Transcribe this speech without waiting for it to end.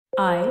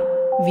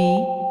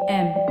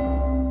IVM.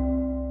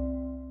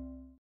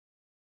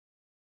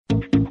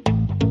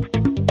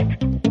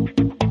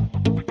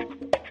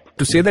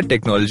 To say that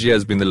technology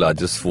has been the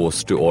largest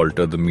force to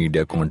alter the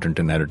media, content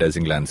and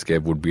advertising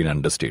landscape would be an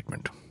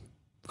understatement.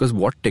 Because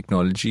what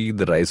technology,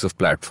 the rise of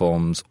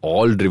platforms,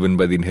 all driven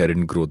by the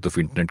inherent growth of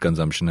internet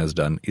consumption has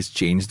done is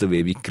change the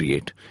way we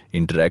create,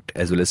 interact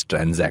as well as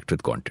transact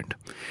with content.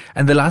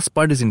 And the last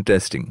part is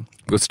interesting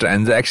because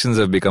transactions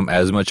have become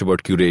as much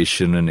about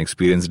curation and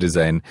experience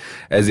design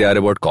as they are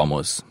about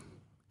commerce.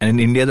 And in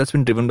India, that's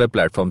been driven by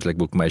platforms like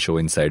Book My Show,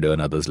 Insider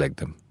and others like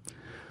them.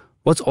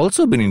 What's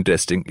also been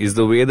interesting is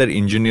the way that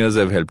engineers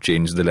have helped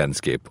change the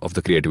landscape of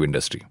the creative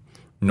industry.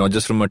 Not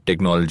just from a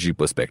technology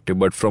perspective,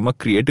 but from a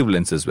creative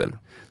lens as well.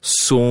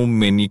 So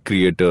many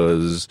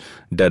creators,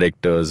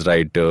 directors,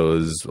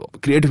 writers,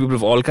 creative people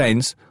of all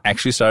kinds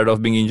actually started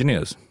off being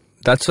engineers.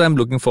 That's why I'm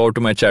looking forward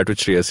to my chat with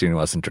Shreyas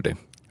Srinivasan today,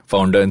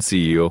 founder and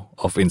CEO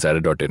of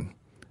Insider.in.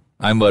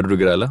 I'm Varun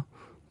Duggirala,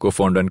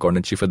 co-founder and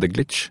content chief at The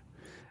Glitch,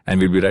 and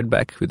we'll be right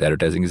back with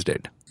Advertising is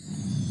Dead.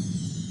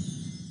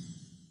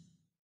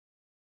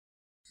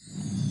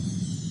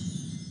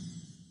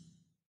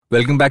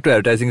 Welcome back to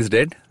Advertising is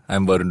Dead.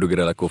 I'm Varun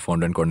Duggirala,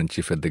 co-founder and content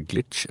chief at The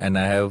Glitch, and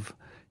I have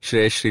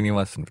Shreyas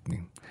Srinivasan with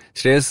me.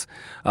 Shreyas,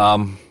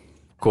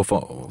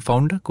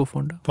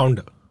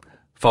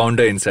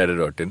 founder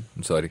Insider.in.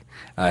 I'm sorry.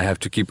 I have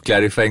to keep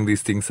clarifying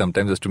these things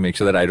sometimes just to make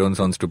sure that I don't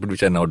sound stupid,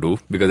 which I now do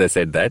because I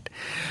said that.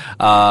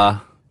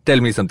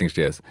 Tell me something,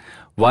 Shreyas.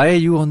 Why are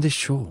you on this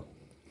show?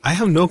 I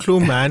have no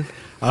clue, man.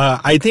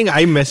 I think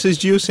I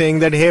messaged you saying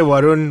that, hey,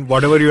 Varun,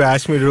 whatever you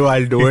asked me to do,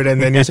 I'll do it.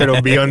 And then you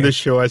said, be on this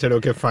show. I said,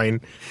 okay, fine.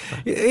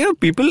 You know,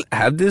 people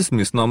have this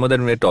misnomer that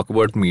when they talk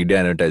about media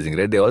and advertising,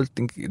 right?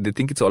 They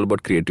think it's all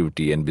about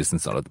creativity and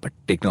business and all that. But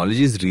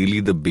technology is really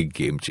the big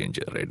game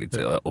changer, right? It's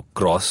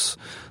across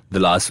the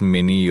last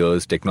many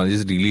years, technology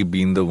has really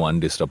been the one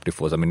disruptive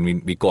force. I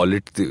mean, we call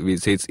it, we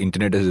say it's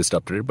internet has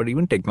disrupted it, but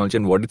even technology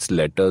and what it's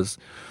let us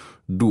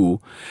do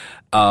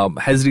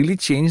has really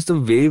changed the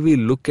way we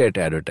look at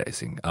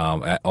advertising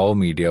or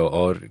media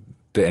or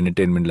the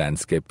entertainment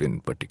landscape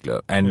in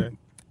particular.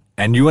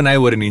 And you and I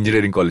were in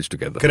engineering college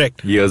together.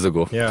 Correct. Years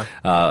ago. Yeah.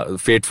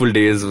 Fateful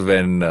days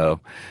when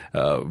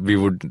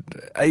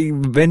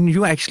when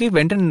you actually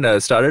went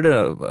and started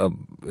a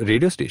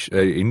radio station,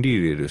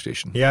 indie radio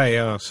station.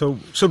 Yeah. So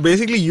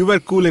basically you were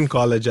cool in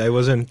college. I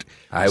wasn't.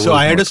 I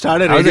had to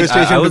start a radio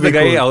station. I was the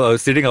guy cool. I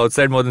was sitting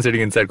outside more than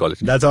sitting inside college.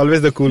 That's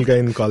always the cool guy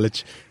in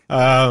college.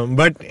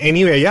 But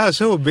anyway, yeah.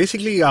 So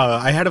basically,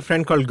 I had a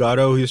friend called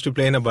Gaurav who used to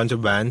play in a bunch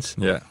of bands.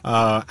 Yeah.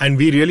 And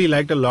we really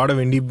liked a lot of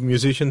indie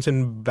musicians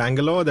in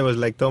Bangalore. There was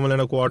like Thermal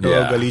and a Quarter,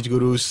 Galich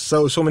Gurus,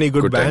 so many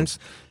good bands.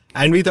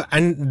 And we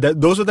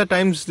those were the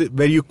times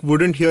where you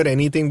wouldn't hear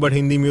anything but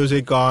Hindi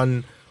music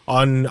on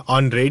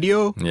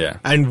radio. Yeah.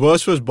 And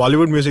worse was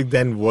Bollywood music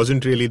then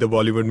wasn't really the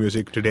Bollywood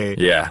music today.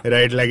 Yeah.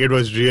 Right? Like it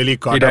was really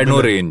caught up. It had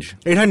no range.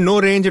 It had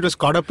no range. It was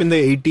caught up in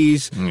the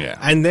 80s. Yeah.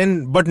 And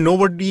then, but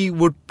nobody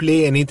would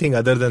play anything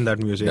other than that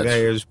music.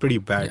 It was pretty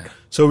bad. Yeah.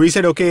 So we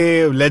said,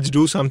 okay, let's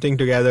do something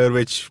together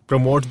which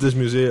promotes this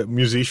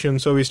musician.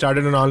 So we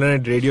started an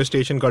online radio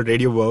station called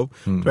Radio Verve,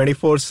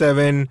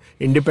 24/7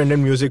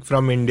 independent music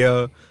from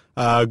India.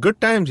 Good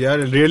times, yeah.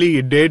 Really,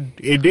 it did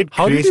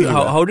crazy.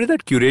 How did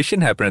that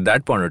curation happen at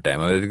that point of time?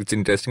 I think it's an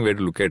interesting way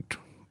to look at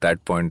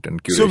that point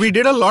and curation. So we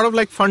did a lot of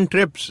like fun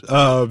trips.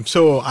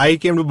 So I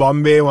came to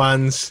Bombay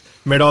once,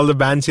 met all the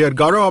bands here.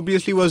 Gaurav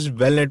obviously was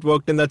well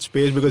networked in that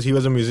space because he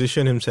was a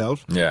musician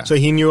himself. Yeah. So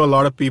he knew a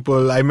lot of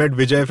people. I met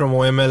Vijay from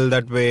OML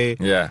that way.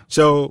 Yeah.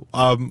 So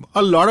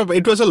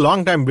it was a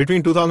long time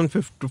between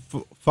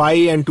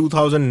 2005 and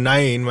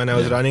 2009 when I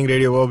was running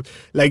Radio Verve.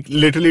 Like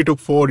literally took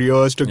 4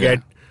 years to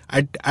get.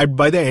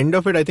 By the end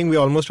of it, I think we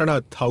almost had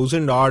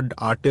 1,000 odd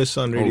artists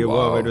on Radio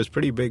Verve. It was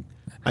pretty big.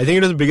 I think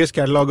it was the biggest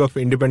catalog of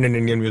independent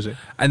Indian music.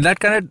 And that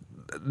kind of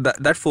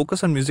that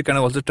focus on music kind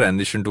of also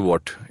transitioned to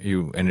what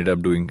you ended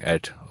up doing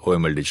at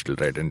OML Digital,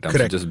 right? In terms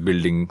of just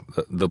building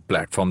the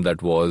platform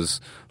that was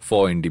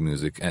for indie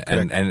music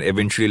and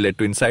eventually led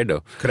to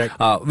Insider. Correct.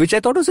 Which I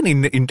thought was an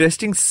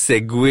interesting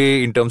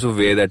segue in terms of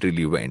where that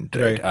really went.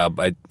 Right.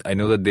 I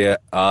know that there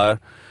are.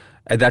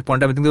 At that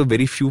point, I think there were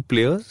very few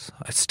players.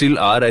 Still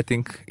are, I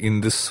think,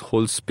 in this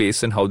whole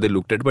space and how they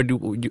looked at it. But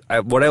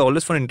what I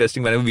always found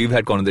interesting whenever we've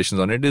had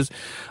conversations on it is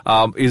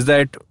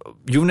that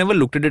you've never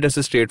looked at it as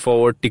a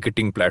straightforward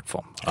ticketing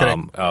platform.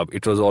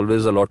 It was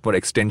always a lot more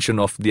extension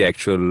of the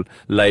actual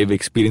live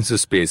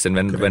experiences space.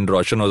 And when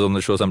Roshan was on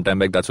the show some time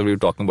back, that's what we were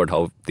talking about,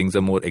 how things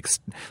are more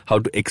how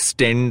to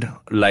extend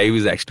live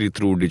is actually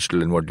through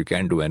digital and what you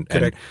can do. And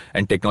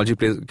technology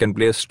can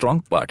play a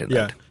strong part in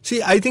that.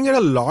 See, I think a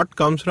lot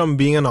comes from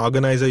being an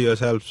organizer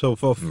yourself. So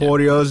for 4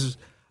 years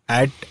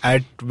at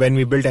when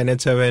we built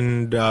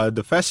NH7,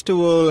 the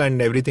festival and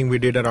everything we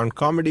did around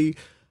comedy,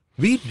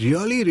 we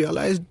really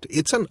realized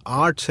it's an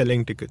art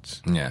selling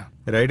tickets. Yeah.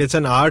 Right? It's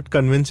an art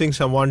convincing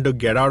someone to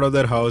get out of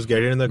their house,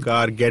 get in the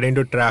car, get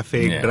into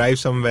traffic, drive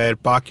somewhere,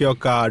 park your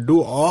car,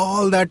 do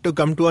all that to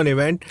come to an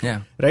event.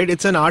 Yeah. Right?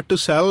 It's an art to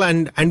sell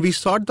and we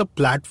thought the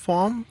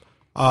platform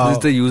It's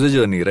the user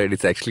journey, right?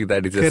 It's actually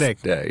that. It's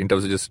correct. Just, in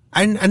terms of just...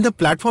 And the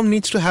platform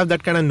needs to have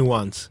that kind of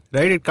nuance,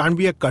 right? It can't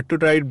be a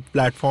cut-to-dry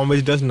platform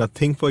which does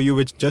nothing for you,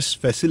 which just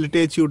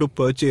facilitates you to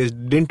purchase.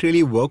 Didn't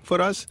really work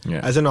for us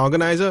as an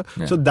organizer.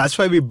 Yeah. So that's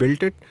why we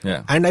built it.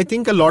 Yeah. And I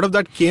think a lot of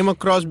that came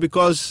across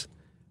because,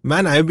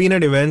 man, I've been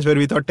at events where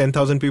we thought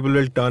 10,000 people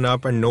will turn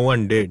up and no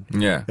one did.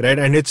 Yeah. Right?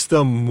 And it's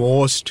the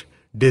most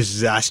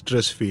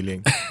disastrous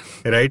feeling.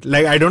 Right?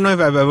 Like, I don't know if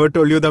I've ever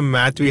told you the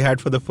math we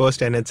had for the first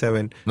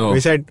NH7. No. We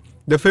said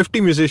the 50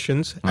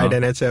 musicians at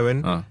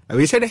NH7.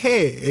 We said,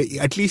 hey,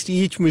 at least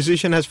each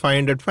musician has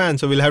 500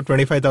 fans, so we'll have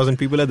 25,000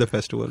 people at the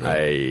festival.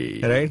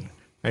 Right?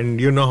 And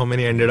you know how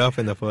many ended up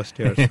in the first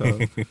year.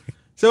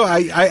 So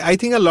I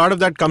think a lot of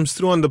that comes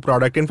through on the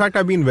product. In fact,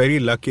 I've been very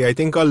lucky. I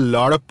think a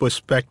lot of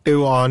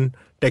perspective on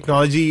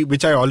technology,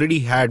 which I already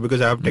had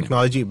because I have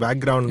technology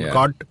background,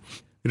 got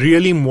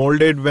really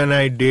molded when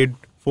I did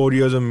 4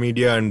 years of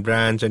media and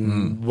brands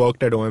and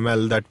worked at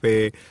OML that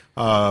way,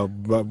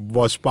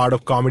 was part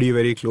of comedy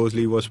very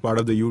closely, was part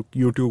of the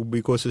YouTube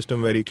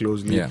ecosystem very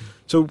closely. Yeah.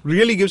 So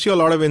really gives you a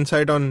lot of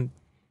insight on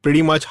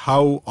pretty much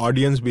how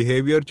audience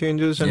behavior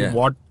changes and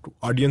what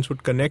audience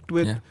would connect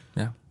with.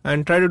 Yeah.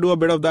 And try to do a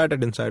bit of that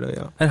at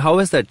Insider, And how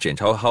has that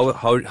changed?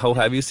 How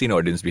have you seen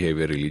audience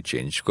behavior really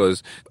change?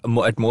 Because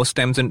at most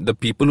times, the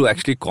people who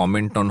actually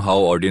comment on how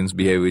audience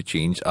behavior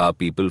change are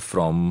people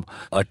from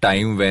a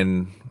time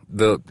when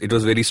it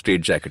was very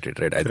straitjacketed,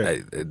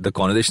 right? The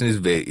conversation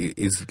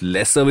is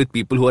lesser with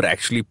people who are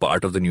actually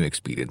part of the new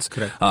experience.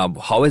 Correct.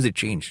 How has it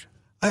changed?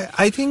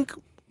 I think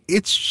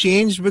it's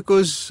changed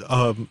because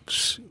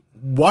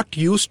what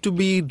used to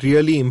be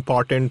really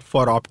important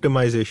for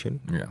optimization,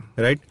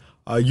 right?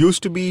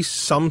 Used to be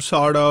some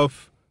sort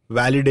of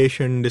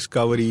validation,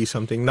 discovery,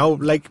 something. Now,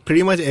 like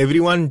pretty much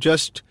everyone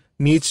just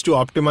needs to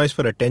optimize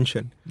for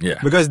attention. Yeah.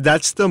 Because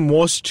that's the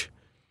most,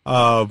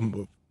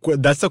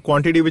 that's the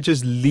quantity which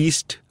is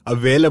least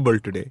available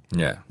today.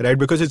 Yeah. Right?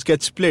 Because it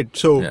gets split.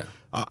 So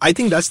I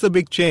think that's the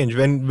big change.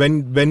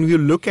 When you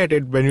look at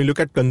it, when you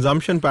look at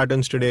consumption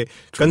patterns today,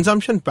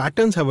 consumption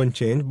patterns haven't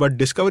changed, but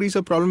discovery is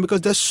a problem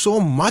because there's so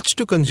much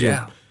to consume.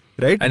 Yeah.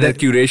 Right? And the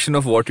curation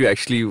of what you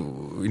actually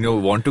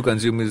want to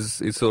consume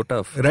is so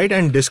tough. Right,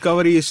 and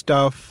discovery is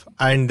tough,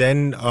 and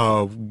then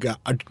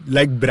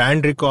like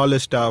brand recall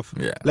is tough.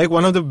 Yeah. Like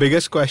one of the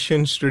biggest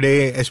questions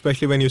today,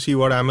 especially when you see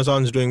what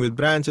Amazon's doing with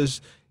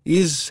brands,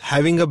 is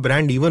having a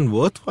brand even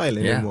worthwhile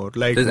anymore?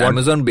 Like there's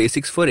Amazon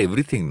basics for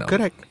everything now.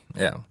 Correct.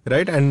 Yeah.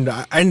 Right,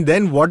 and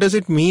then what does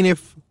it mean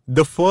if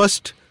the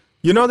first,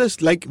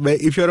 this, like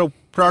if you're a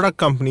product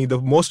company,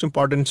 the most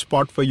important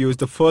spot for you is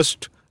the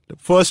first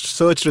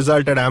search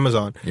result at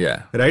Amazon.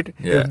 Yeah. Right?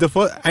 Yeah. If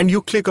and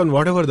you click on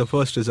whatever the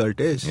first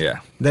result is. Yeah.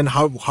 Then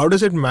how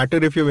does it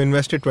matter if you've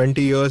invested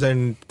 20 years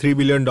and $3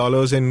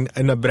 billion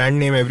in a brand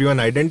name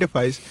everyone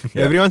identifies?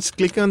 Everyone's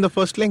clicking on the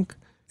first link.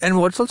 And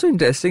what's also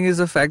interesting is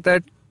the fact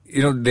that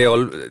there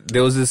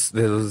was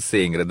this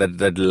saying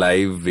that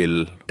live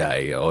will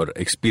die or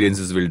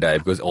experiences will die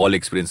because all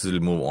experiences will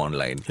move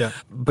online. Yeah.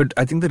 But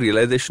I think the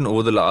realization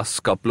over the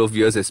last couple of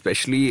years,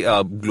 especially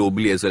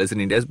globally as well as in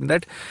India, has been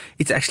that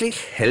it's actually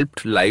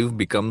helped live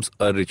becomes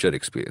a richer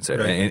experience. Right?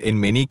 Right. In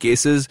many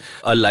cases,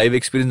 a live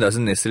experience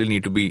doesn't necessarily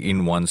need to be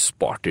in one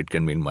spot. It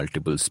can be in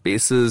multiple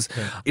spaces.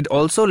 Yeah. It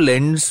also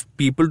lends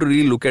people to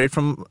really look at it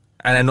from...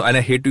 And I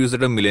hate to use the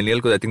term millennial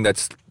because I think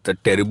that's the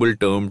terrible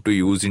term to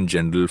use in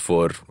general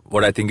for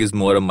what I think is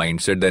more a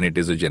mindset than it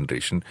is a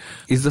generation.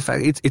 Is the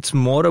fact it's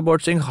more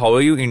about saying how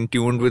are you in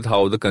tune with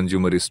how the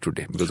consumer is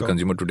today, because the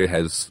consumer today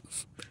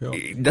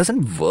it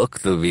doesn't work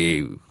the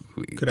way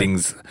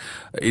things.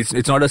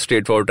 It's not a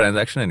straightforward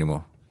transaction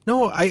anymore.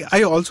 No,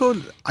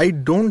 I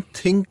don't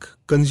think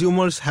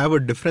consumers have a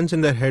difference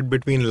in their head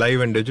between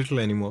live and digital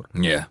anymore.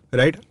 Yeah.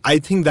 Right? I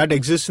think that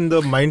exists in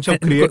the minds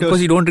of creators.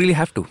 Because you don't really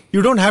have to.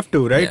 You don't have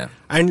to, right? Yeah.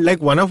 And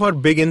like one of our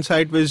big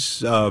insight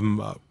was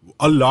a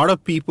lot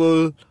of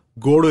people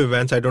go to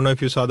events. I don't know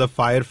if you saw the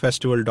Fire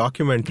Festival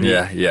documentary.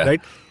 Yeah.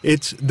 Right?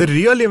 It's the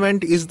real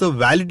event is the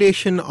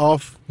validation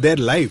of their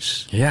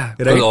lives. Yeah. Right?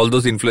 Because all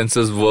those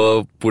influencers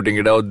were putting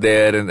it out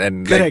there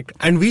and correct.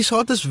 And we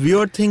saw this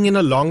weird thing in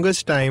the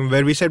longest time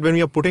where we said when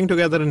we are putting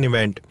together an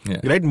event,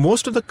 right?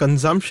 Most of the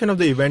consumption of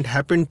the event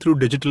happened through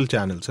digital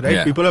channels, right?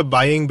 Yeah. People are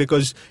buying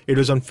because it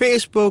was on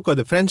Facebook or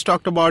the friends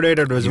talked about it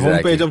or it was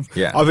exactly.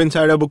 homepage of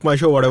Insider, Book My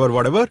Show,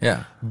 whatever.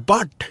 Yeah.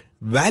 But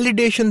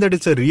validation that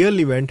it's a real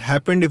event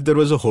happened if there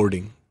was a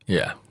hoarding.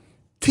 Yeah.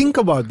 Think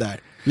about that.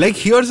 Like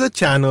here's a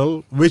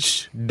channel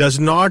which does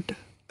not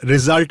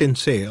result in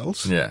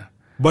sales. Yeah.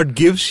 But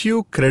gives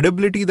you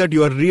credibility that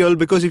you are real,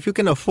 because if you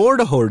can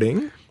afford a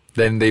hoarding,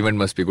 then the event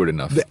must be good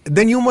enough.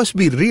 Then you must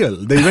be real.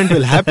 The event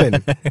will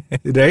happen.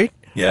 Right?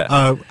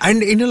 Yeah.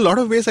 And in a lot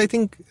of ways, I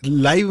think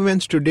live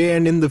events today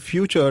and in the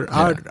future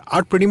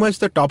are pretty much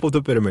the top of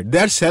the pyramid. They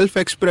are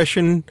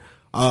self-expression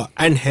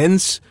and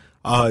hence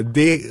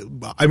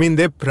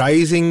their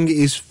pricing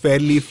is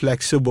fairly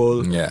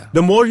flexible. Yeah.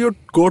 The more you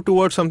go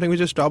towards something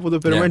which is top of the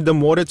pyramid, the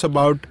more it's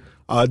about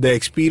the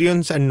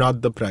experience and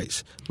not the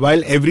price.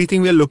 While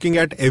everything we're looking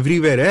at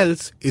everywhere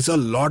else is a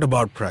lot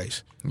about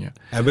price.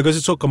 Because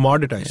it's so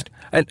commoditized.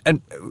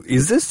 And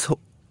is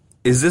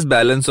this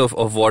balance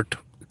of what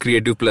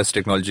creative plus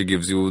technology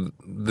gives you,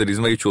 the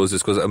reason why you chose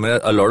this? Because I mean,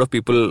 a lot of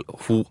people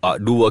who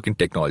do work in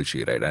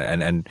technology, right?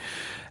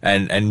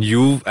 And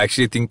you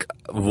actually think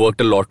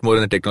worked a lot more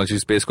in the technology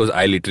space, because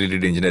I literally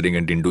did engineering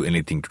and didn't do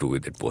anything to do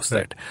with it post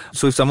that.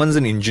 So if someone's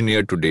an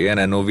engineer today, and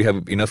I know we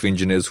have enough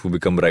engineers who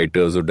become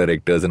writers or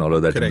directors and all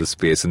of that in the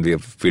space, and we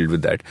have filled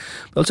with that.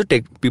 Also,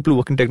 people who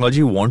work in technology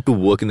who want to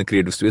work in the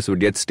creative space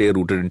but yet stay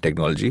rooted in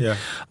technology. Yeah.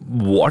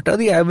 What are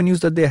the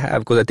avenues that they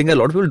have? Because I think a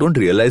lot of people don't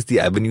realize the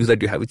avenues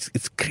that you have.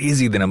 It's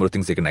crazy the number of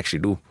things they can actually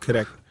do.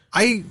 Correct.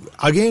 I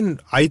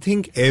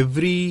think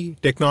every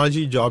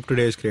technology job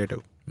today is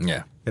creative.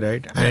 Yeah.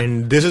 Right. Yeah.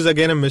 And this is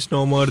again a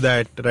misnomer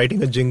that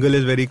writing a jingle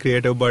is very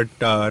creative, but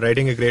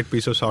writing a great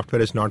piece of software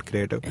is not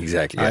creative.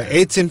 Exactly.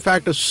 It's in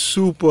fact a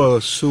super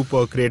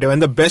creative, and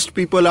the best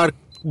people are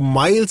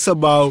miles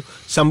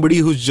above somebody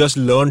who's just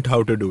learned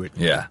how to do it.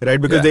 Yeah.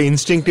 Right. Because they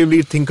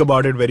instinctively think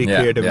about it very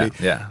creatively.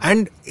 Yeah.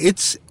 And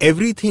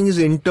everything is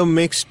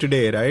intermixed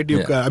today,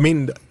 right? I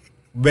mean,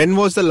 when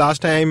was the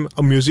last time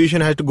a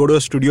musician had to go to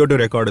a studio to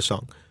record a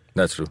song?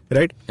 That's true.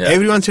 Right? Yeah.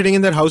 Everyone's sitting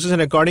in their houses and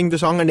recording the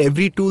song, and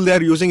every tool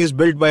they're using is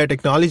built by a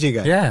technology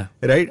guy. Yeah.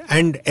 Right?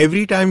 And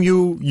every time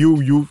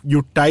you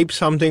type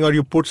something or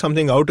you put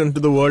something out into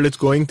the world, it's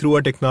going through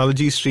a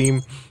technology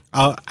stream.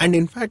 And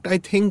in fact, I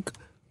think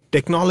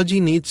technology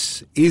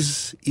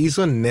is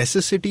a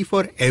necessity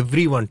for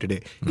everyone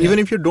today. Yeah. Even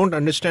if you don't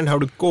understand how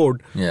to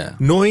code,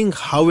 knowing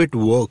how it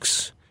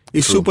works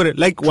is super.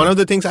 Like one of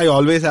the things I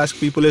always ask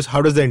people is,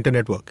 how does the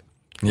internet work?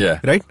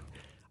 Yeah. Right?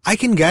 I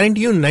can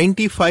guarantee you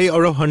 95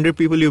 out of 100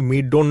 people you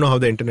meet don't know how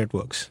the internet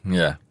works.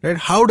 Yeah. Right?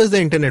 How does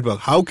the internet work?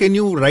 How can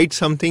you write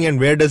something and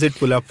where does it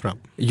pull up from?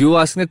 You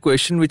asking a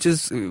question which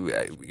is,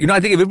 I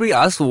think everybody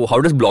asks, how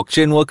does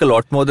blockchain work a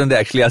lot more than they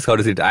actually ask, how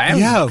does it?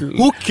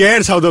 Who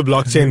cares how the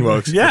blockchain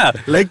works? Yeah.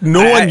 Like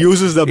no one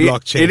uses the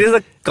blockchain. It is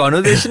a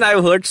conversation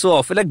I've heard so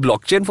often. Like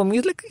blockchain for me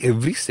is like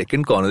every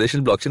second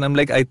conversation blockchain. I'm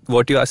like,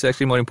 what you ask is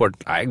actually more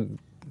important.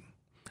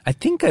 I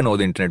think I know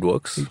the internet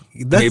works.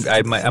 Maybe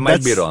I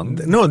might be wrong.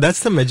 No, that's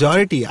the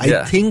majority.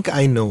 I think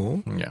I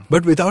know,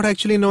 but without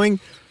actually knowing.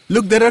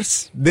 Look, there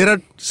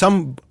are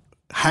some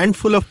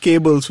handful of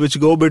cables which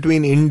go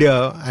between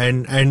India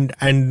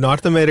and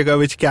North America,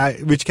 which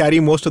carry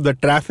most of the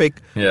traffic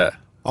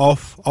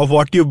of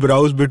what you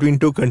browse between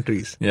two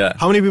countries. Yeah.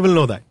 How many people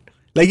know that?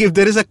 Like if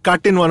there is a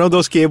cut in one of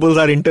those cables,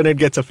 our internet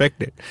gets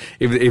affected.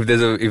 If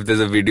there's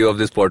a video of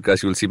this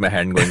podcast, you'll see my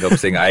hand going up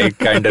saying I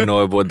kind of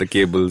know about the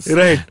cables.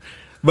 Right.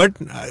 But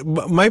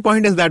my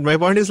point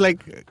is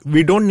like,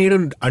 we don't need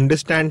to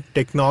understand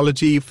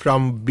technology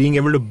from being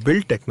able to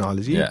build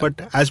technology, but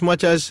as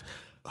much as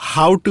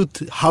how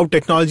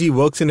technology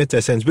works in its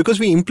essence, because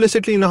we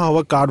implicitly know how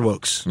a car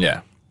works. Yeah.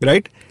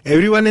 Right?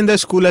 Everyone in the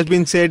school has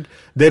been said,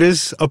 there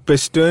is a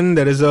piston,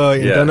 there is a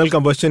internal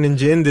combustion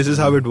engine, this is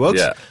how it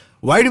works. Yeah.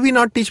 Why do we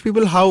not teach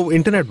people how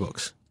internet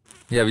works?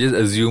 Yeah, we just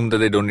assume that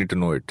they don't need to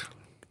know it.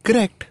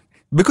 Correct.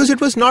 Because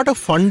it was not a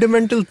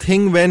fundamental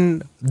thing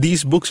when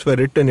these books were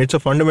written. It's a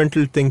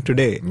fundamental thing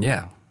today.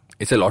 Yeah.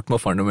 It's a lot more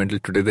fundamental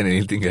today than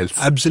anything else.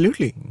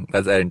 Absolutely.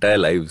 That's our entire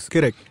lives.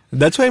 Correct.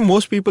 That's why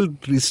most people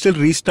still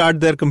restart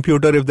their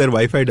computer if their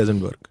Wi-Fi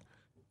doesn't work.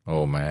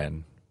 Oh,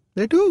 man.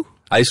 They do.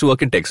 I used to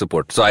work in tech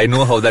support, so I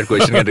know how that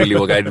question can really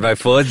work. My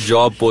first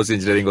job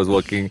post-engineering was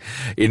working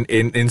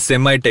in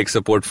semi-tech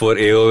support for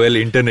AOL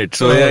Internet.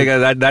 So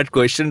that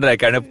question,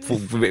 like, kind of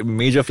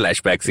major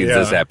flashback scenes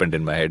just happened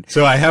in my head.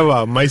 So I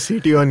have my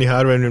CTO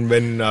Nihar,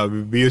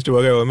 when we used to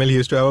work at OML, he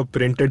used to have a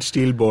printed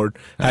steel board.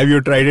 Have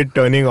you tried it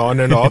turning on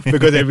and off?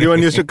 Because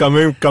everyone used to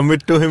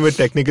commit to him with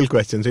technical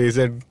questions. So he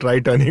said, try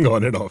turning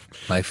on and off.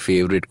 My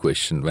favorite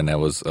question when I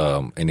was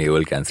in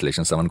AOL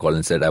cancellation, someone called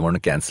and said, I want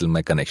to cancel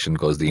my connection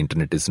because the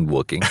internet isn't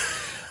working.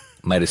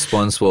 My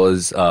response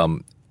was,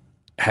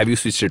 have you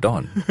switched it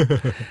on?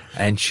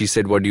 And she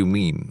said, what do you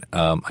mean?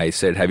 I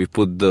said, have you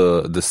put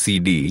the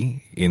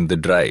CD in the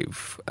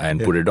drive and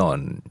put it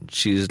on?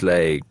 She's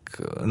like,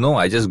 no,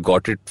 I just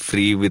got it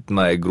free with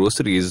my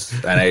groceries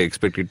and I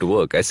expect it to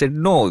work. I said,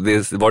 no,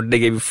 what they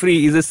gave you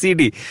free is a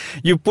CD.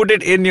 You put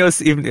it in your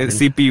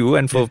CPU,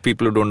 and for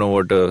people who don't know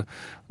what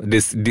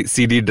this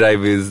CD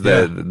drive is,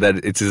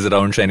 that it's this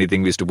round shiny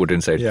thing we used to put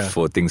inside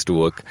for things to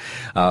work.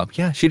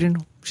 She didn't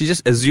know. She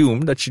just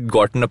assumed that she'd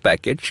gotten a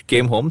package,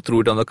 came home, threw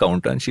it on the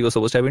counter, and she was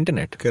supposed to have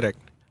internet. Correct.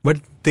 But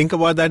think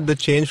about that, the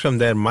change from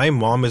there. My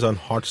mom is on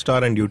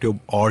Hotstar and YouTube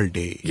all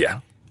day.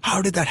 Yeah.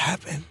 How did that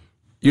happen?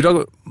 You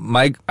talk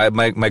my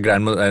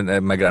grandmother,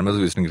 and my grandmother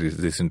was listening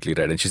recently,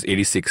 right? And she's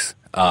 86.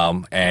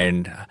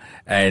 And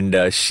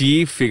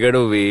she figured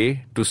a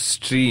way to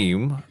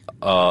stream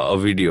a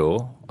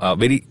video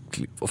from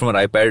an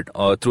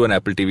iPad through an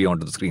Apple TV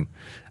onto the screen.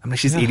 I'm like,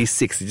 she's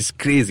 86. It's just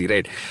crazy,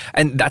 right?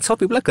 And that's how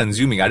people are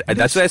consuming.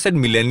 That's why I said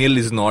millennial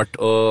is not,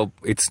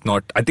 it's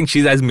not, I think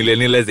she's as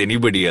millennial as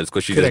anybody else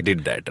because she just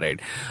did that, right?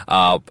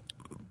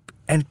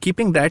 And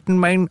keeping that in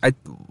mind,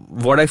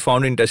 what I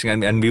found interesting,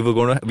 and I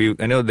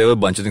know there were a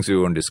bunch of things we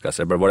were going to discuss,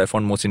 but what I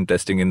found most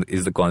interesting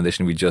is the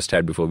conversation we just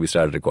had before we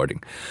started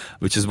recording,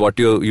 which is what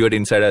you at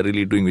Inside are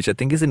really doing, which I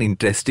think is an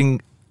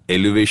interesting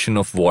elevation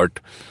of what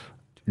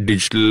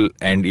digital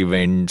and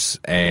events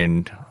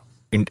and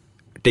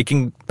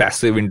taking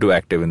passive into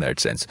active in that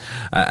sense.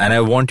 And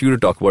I want you to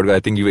talk about it. I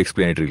think you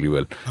explained it really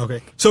well.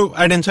 Okay. So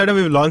at Insider,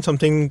 we've launched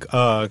something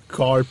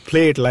called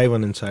Play It Live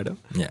on Insider.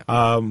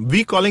 Yeah.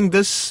 We calling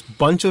this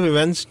bunch of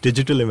events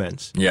digital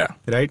events. Yeah.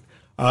 Right?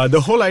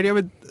 The whole idea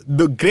with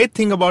the great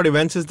thing about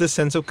events is this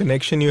sense of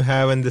connection you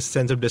have and this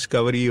sense of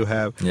discovery you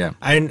have. Yeah.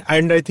 And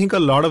I think a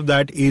lot of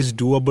that is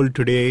doable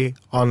today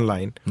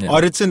online. Yeah.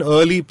 Or it's in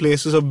early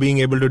places of being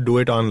able to do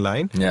it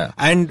online. Yeah.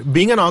 And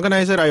being an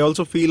organizer, I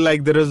also feel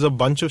like there is a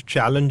bunch of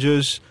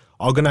challenges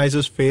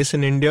organizers face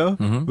in India,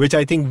 which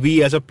I think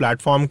we as a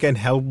platform can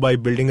help by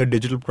building a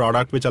digital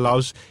product which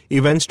allows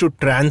events to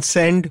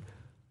transcend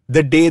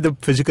the day the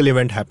physical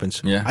event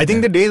happens. Yeah, I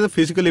think the day the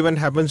physical event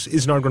happens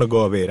is not going to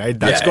go away, right?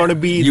 That's going to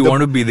be... You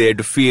want to be there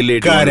to feel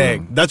it.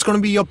 Correct. That's going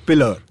to be your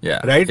pillar,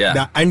 right?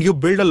 Yeah. And you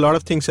build a lot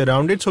of things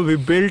around it. So we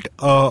built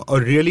a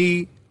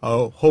really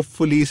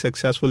hopefully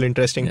successful,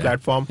 interesting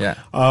platform,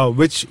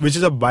 which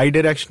is a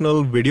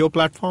bi-directional video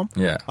platform,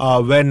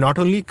 where not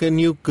only can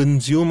you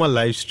consume a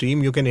live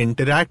stream, you can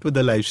interact with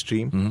the live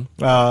stream,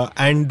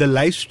 and the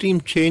live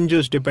stream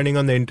changes depending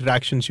on the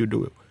interactions you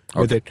do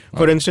with it.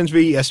 For instance,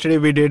 yesterday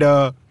we did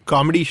a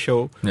comedy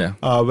show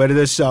where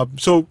this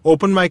so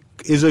open mic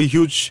is a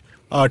huge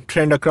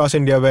trend across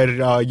India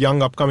where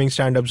young upcoming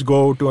stand-ups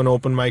go to an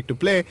open mic to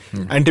play,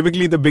 and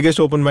typically the biggest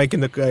open mic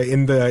in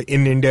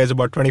India is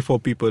about 24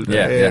 people.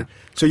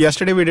 So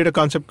yesterday we did a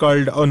concept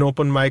called an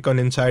open mic on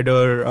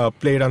Insider,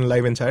 played on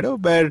Live Insider,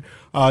 where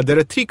there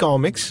are 3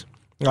 comics.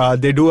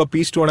 They do a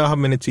piece 2.5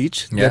 minutes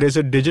each. There is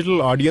a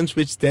digital audience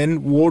which then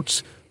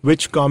votes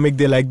which comic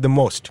they like the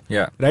most.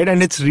 Right?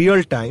 And it's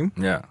real time.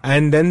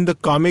 And then the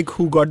comic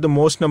who got the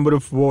most number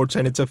of votes,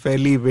 and it's a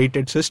fairly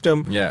weighted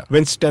system,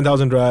 wins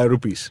 10,000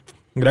 rupees.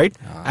 Right?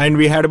 And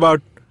we had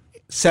about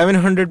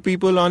 700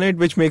 people on it,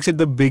 which makes it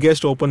the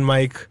biggest open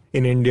mic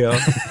in India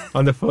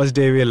on the first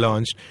day we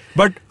launched.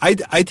 But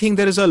I think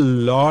there is a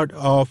lot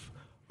of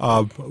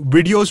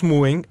videos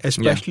moving,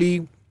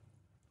 especially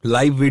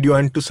live video,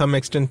 and to some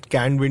extent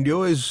canned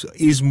video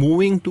is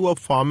moving to a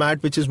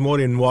format which is more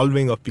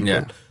involving of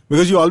people.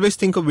 Because you always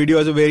think of video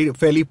as a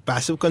fairly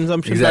passive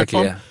consumption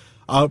platform,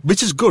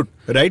 which is good,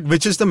 right?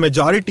 Which is the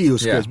majority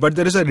use case. But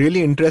there is a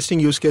really interesting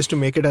use case to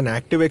make it an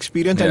active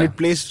experience, and it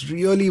plays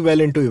really well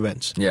into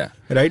events.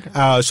 Right?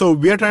 So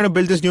we are trying to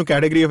build this new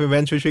category of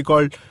events which we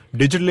call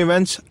digital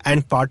events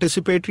and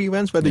participatory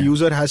events, where the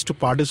user has to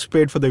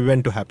participate for the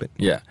event to happen.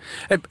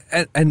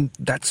 And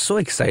that's so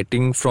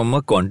exciting from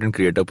a content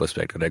creator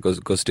perspective, right?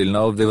 Because till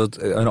now there was,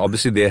 and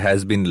obviously there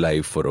has been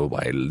live for a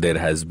while. There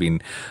has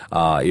been,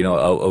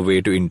 a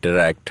way to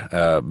interact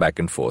back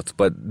and forth.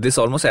 But this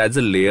almost adds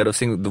a layer of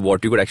saying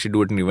what you could actually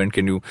do at an event.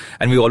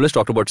 And we always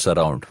talked about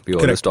surround. We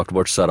always talked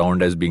about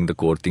surround as being the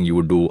core thing you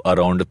would do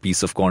around a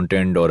piece of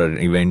content or an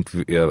event,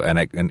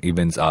 an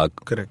event's arc,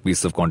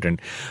 piece of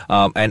content,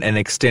 and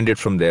extend it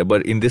from there.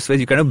 But in this way,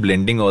 you're kind of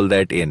blending all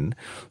that in.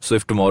 So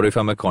if tomorrow, if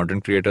I'm a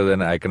content creator,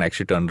 then I can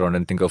actually turn around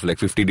and think of like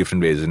 50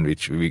 different ways in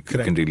which we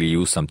can really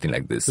use something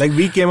like this. Like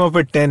we came up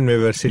with 10. We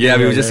were sitting.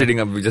 We were just sitting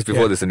up just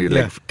before this, and we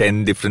like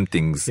 10 different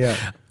things.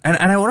 And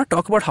I want to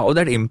talk about how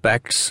that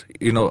impacts,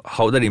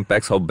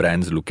 how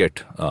brands look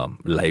at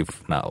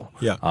live now,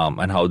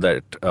 and how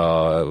that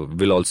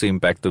will also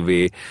impact the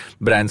way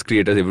brands,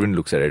 creators, everyone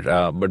looks at it.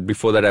 But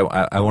before that,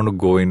 I want to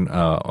go in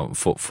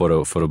for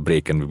a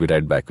break, and we'll be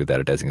right back with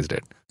Advertising is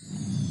Dead.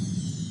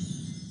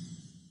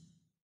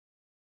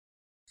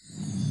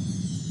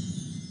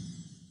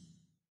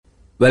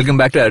 Welcome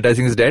back to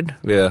Advertising is Dead.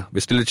 We're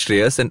still at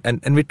Shreyas,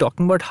 and we're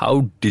talking about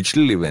how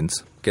digital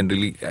events can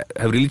really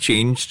have really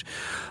changed,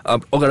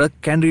 or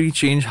can really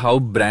change how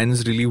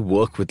brands really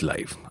work with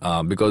live.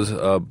 Because,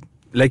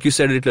 like you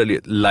said it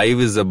earlier, live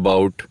is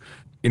about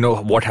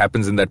what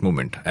happens in that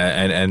moment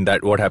and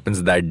that what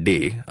happens that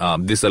day.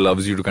 This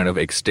allows you to kind of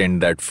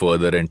extend that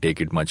further and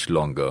take it much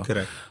longer.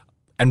 Correct.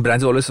 And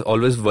brands are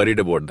always worried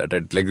about that.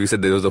 Right? Like we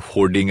said, there was a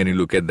hoarding and you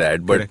look at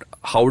that. But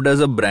how does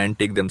a brand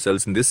take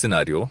themselves in this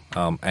scenario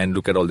and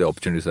look at all the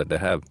opportunities that they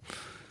have?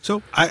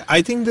 So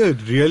I think the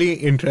really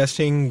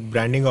interesting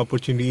branding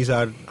opportunities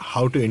are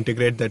how to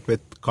integrate that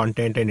with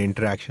content and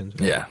interactions.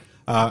 Right?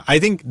 I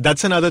think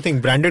that's another thing.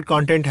 Branded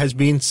content has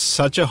been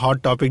such a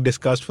hot topic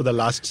discussed for the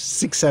last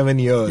 6-7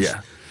 years.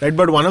 Right?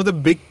 But one of the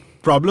big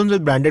problems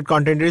with branded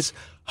content is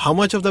how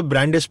much of the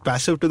brand is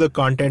passive to the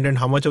content and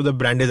how much of the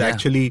brand is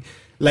actually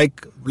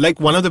like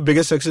one of the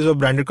biggest successes of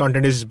branded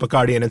content is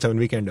Bacardi and 7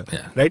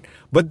 Weekender, right?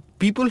 But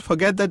people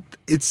forget that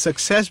it's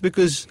success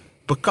because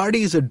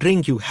Bacardi is a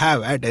drink you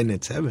have at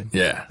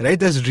NH7, right?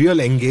 There's real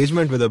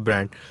engagement with a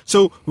brand.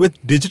 So with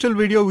digital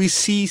video, we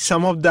see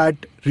some of that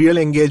real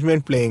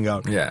engagement playing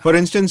out. For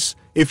instance,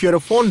 if you're a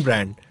phone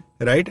brand,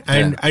 right?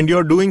 And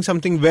you're doing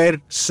something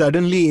where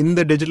suddenly in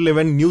the digital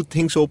event new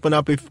things open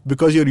up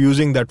because you're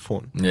using that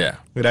phone. Yeah.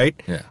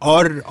 Right? Yeah.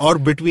 Or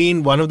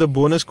between one of the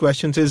bonus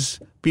questions is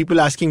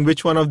people asking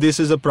which one of this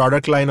is a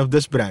product line of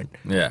this brand.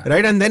 Yeah.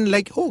 Right? And then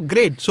like, oh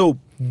great. So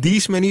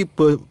these many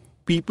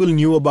people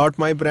knew about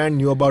my brand,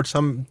 knew about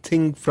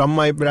something from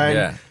my brand.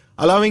 Yeah.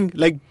 Allowing,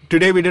 like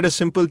today we did a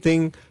simple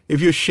thing. If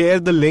you share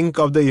the link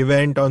of the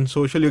event on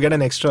social, you get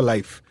an extra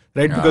life,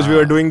 right? Because we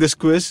were doing this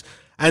quiz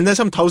and then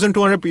some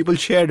 1,200 people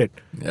shared it.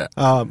 Yeah.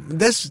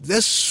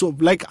 There's so,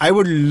 like, I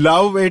would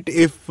love it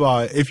if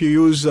you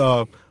use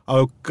a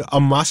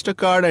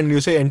MasterCard and you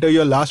say enter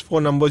your last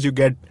 4 numbers, you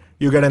get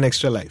an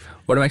extra life.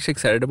 What I'm actually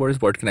excited about is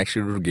what can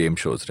actually do to game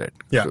shows, right?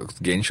 Yeah. So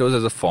game shows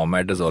as a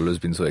format has always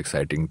been so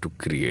exciting to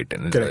create.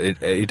 And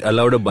Correct. it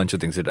allowed a bunch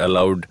of things. It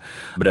allowed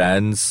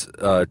brands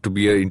to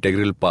be an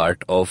integral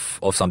part of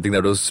something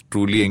that was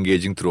truly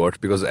engaging throughout,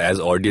 because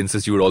as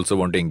audiences, you would also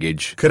want to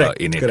engage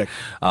in it. Correct.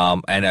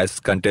 And as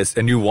contest,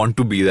 and you want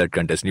to be that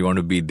contestant, you want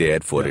to be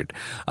there for it.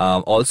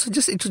 Also,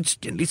 just it's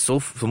generally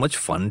so much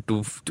fun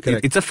to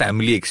it's a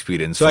family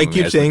experience. So I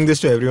keep saying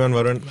this to everyone,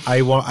 Varun.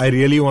 I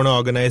really want to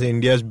organize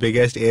India's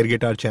biggest air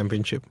guitar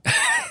championship.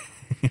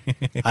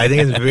 I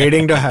think it's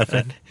waiting to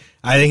happen.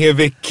 I think it'll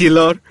be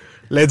killer.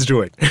 Let's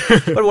do it.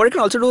 But what you can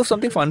also do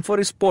something fun for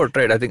is sport,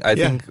 right? I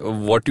think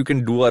what you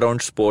can do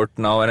around sport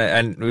now,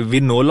 and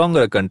we're no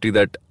longer a country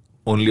that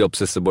only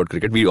obsess about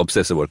cricket. We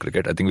obsess about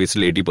cricket. I think we're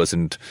still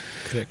 80%.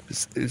 Correct.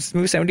 It's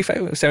maybe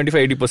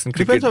 75-80% cricket.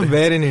 Depends on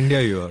where in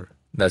India you are.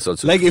 That's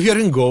also like if you're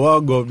in Goa,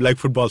 like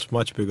football's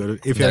much bigger.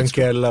 If you're in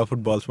Kerala,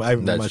 football's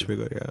much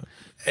bigger.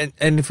 Yeah.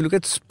 And if you look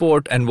at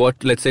sport and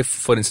what, let's say,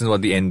 for instance,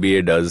 what the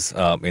NBA does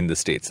in the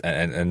States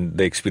and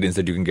the experience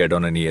that you can get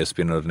on an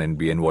ESPN or an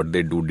NBA and what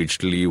they do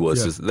digitally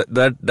versus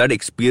that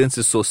experience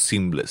is so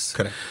seamless.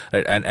 Correct.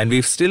 Right? And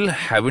we still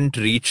haven't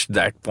reached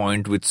that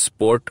point with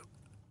sport,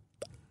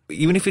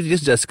 even if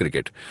it's just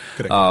cricket.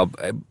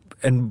 Correct.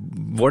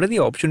 And what are the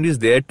opportunities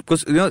there?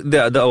 Because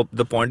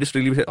the point is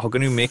really how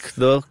can you make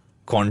the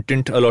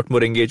content a lot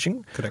more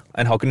engaging. Correct.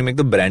 And how can you make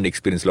the brand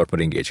experience a lot more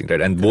engaging,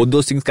 right? And both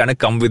those things kind of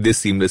come with this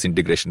seamless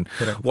integration.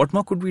 Correct. What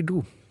more could we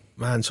do?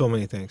 Man, so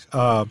many things.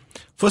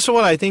 First of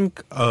all, I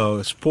think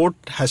sport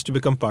has to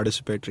become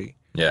participatory.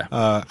 Yeah.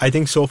 I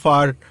think so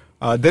far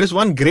there is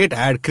one great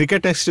ad.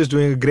 Cricket Next is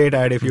doing a great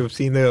ad. If you've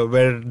seen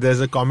where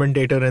there's a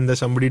commentator and there's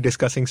somebody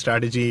discussing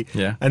strategy,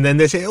 and then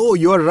they say, "Oh,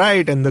 you're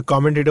right," and the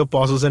commentator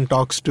pauses and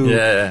talks to.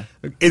 The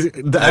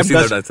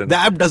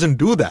app doesn't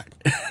do that,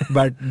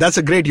 but that's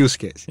a great use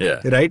case.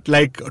 Yeah. Right.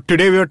 Like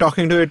today we were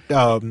talking to it.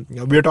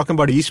 We were talking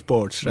about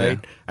esports, right?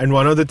 Yeah. And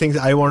one of the things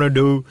I want to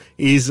do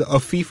is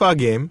a FIFA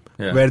game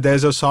where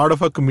there's a sort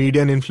of a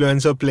comedian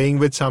influencer playing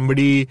with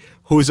somebody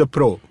who's a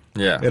pro.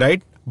 Yeah.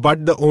 Right.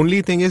 But the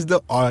only thing is the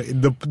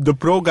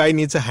pro guy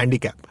needs a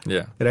handicap.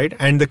 Yeah. Right.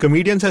 And the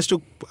comedians has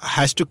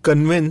to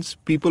convince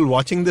people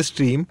watching the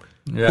stream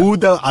who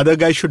the other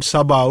guy should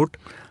sub out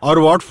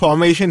or what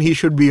formation he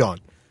should be on.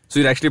 So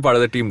you're actually part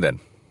of the team then?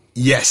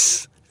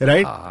 Yes.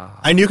 Right.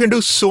 And you can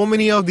do so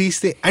many of these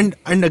things. And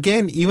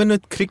again, even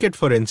with cricket,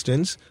 for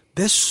instance,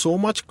 there's so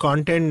much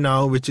content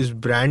now which is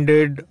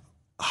branded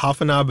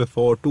half an hour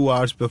before, 2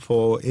 hours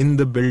before, in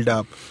the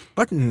build-up,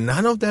 but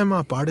none of them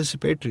are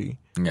participatory.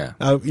 Yeah,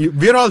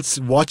 we're all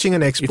watching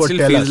an expert. It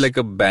still feels like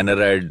a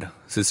banner ad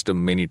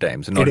system many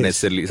times, not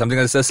necessarily something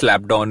that's just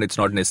slapped on. It's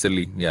not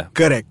necessarily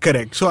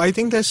Correct. So I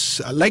think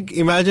there's like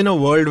imagine a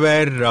world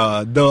where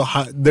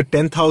the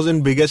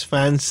 10,000 biggest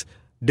fans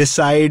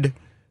decide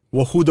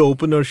who the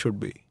opener should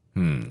be,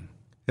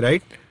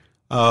 right?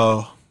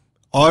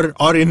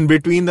 Or in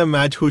between the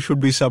match, who should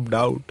be subbed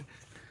out.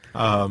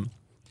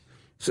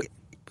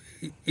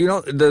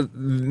 So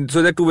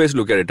there are two ways to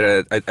look at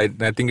it.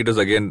 I think it was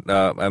again,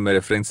 I'm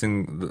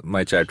referencing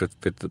my chat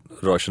with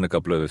Roshan a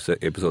couple of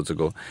episodes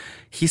ago.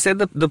 He said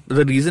that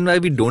the reason why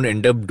we don't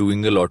end up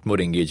doing a lot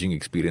more engaging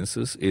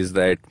experiences is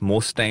that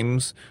most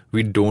times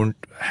we don't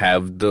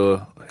have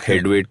the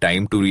headway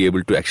time to be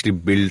able to actually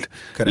build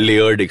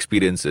layered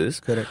experiences.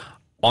 Correct.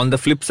 On the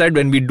flip side,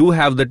 when we do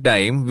have the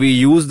time, we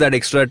use that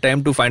extra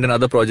time to find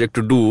another project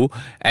to do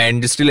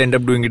and still end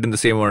up doing it in the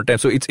same amount of time.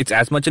 So it's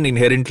as much an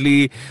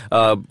inherently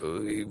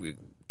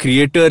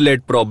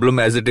creator-led problem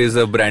as it is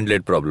a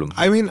brand-led problem.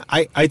 I mean,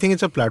 I think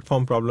it's a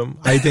platform problem.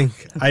 I think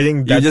that's,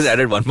 you just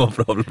added one more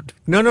problem.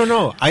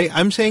 No.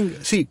 I'm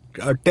saying, see,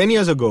 10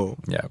 years ago,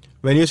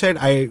 when you said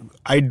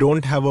I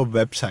don't have a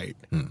website,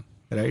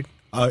 right?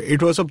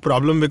 It was a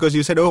problem because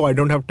you said, "Oh, I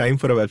don't have time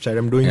for a website.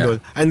 I'm doing those."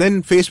 And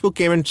then Facebook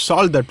came and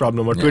solved that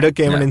problem, or Twitter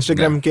came and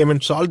Instagram came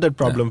and solved that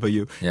problem for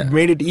you. It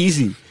made it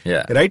easy,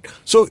 right?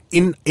 So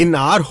in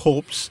our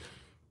hopes,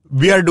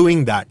 we are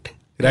doing that,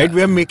 right?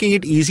 We are making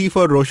it easy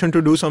for Roshan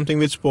to do something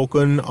with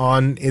spoken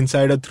on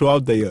Insider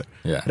throughout the year,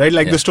 right?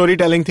 Like the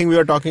storytelling thing we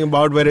were talking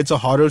about, where it's a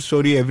horror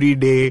story every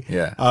day,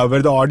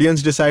 where the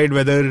audience decide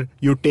whether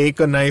you take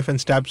a knife and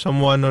stab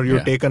someone or you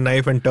take a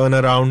knife and turn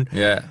around.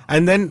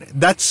 And then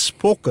that's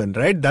spoken,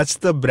 right? That's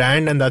the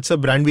brand, and that's the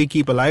brand we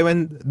keep alive.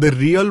 And the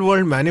real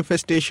world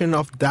manifestation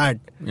of that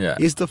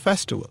is the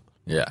festival.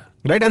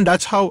 Right? And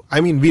that's how,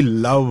 I mean, we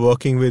love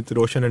working with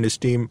Roshan and his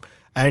team.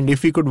 And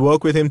if we could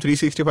work with him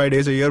 365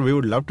 days a year, we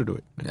would love to do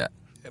it. Yeah.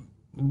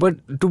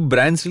 But do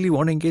brands really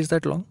want to engage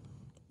that long?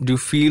 Do you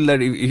feel that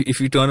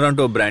if you turn around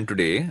to a brand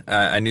today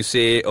and you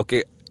say,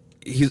 okay,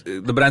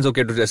 the brand's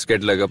okay to just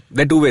get like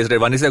there are two ways, right?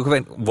 One is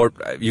like, what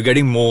you're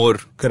getting more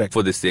Correct.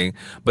 for this thing,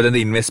 but then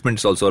the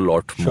investment's also a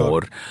lot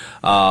more.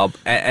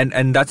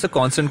 And that's a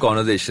constant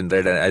conversation,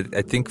 right?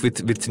 I think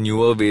with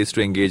newer ways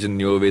to engage and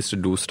newer ways to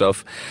do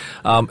stuff,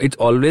 it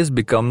always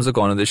becomes a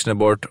conversation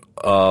about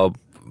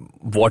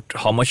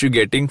how much you're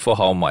getting for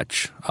how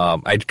much.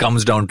 It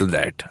comes down to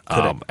that.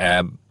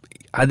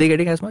 Are they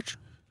getting as much?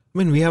 I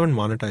mean, we haven't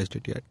monetized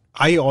it yet.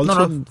 I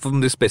also... Not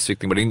from this specific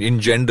thing, but in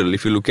general,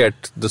 if you look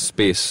at the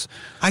space.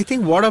 I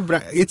think what a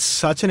brand... It's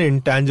such an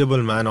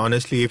intangible, man,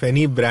 honestly. If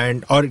any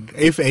brand or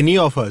if any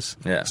of us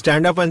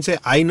stand up and say,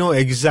 I know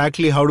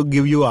exactly how to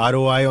give you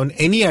ROI on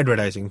any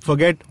advertising.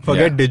 Forget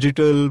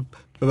digital,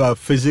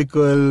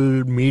 physical,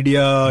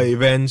 media,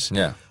 events.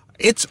 Yeah.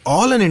 It's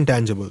all an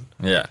intangible.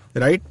 Yeah.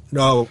 Right?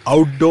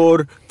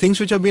 Outdoor, things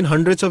which have been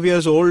hundreds of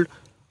years old.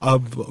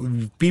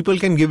 People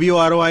can give you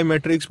ROI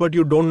metrics, but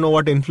you don't know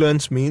what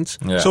influence means.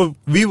 Yeah. So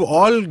we've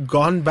all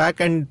gone back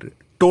and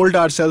told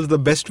ourselves the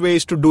best way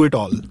is to do it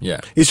all.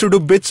 Yeah. Is to do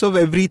bits of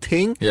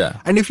everything.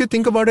 Yeah. And if you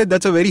think about it,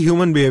 that's a very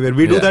human behavior.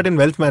 We do that in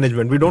wealth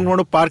management. We don't want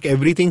to park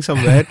everything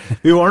somewhere.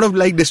 We want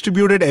to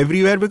distribute it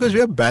everywhere because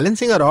we are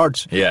balancing our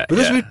odds. Yeah.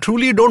 Because we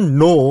truly don't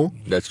know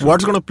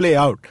what's going to play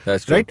out.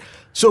 That's true. Right?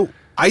 So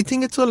I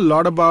think it's a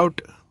lot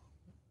about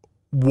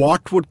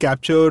what would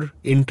capture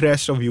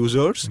interest of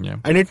users,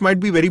 and it might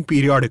be very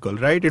periodical,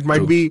 right? It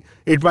might be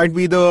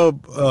the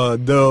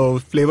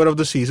flavor of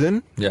the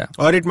season,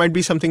 or it might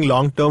be something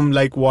long term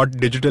like what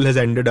digital has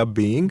ended up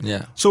being.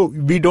 So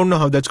we don't know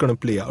how that's going to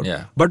play out.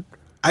 But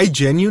I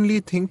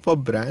genuinely think for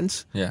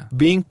brands,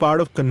 being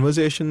part of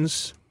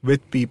conversations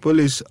with people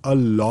is a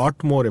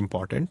lot more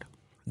important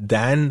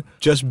than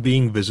just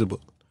being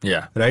visible.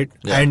 Right?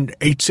 And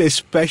it's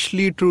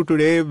especially true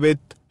today with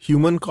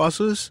human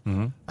causes,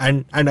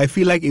 and I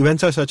feel like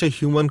events are such a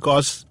human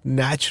cause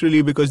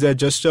naturally because they're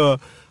just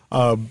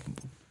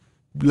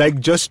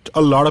just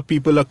a lot of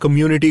people, a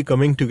community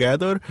coming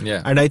together,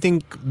 and I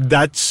think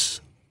that's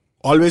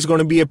always going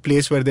to be a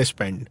place where they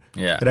spend,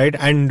 right?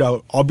 And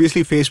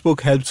obviously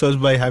Facebook helps us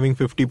by having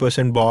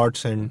 50%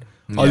 bots and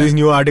all these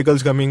new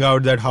articles coming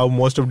out that how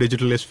most of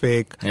digital is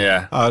fake.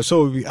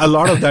 So a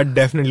lot of that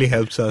definitely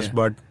helps us,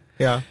 but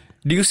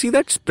Do you see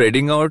that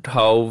spreading out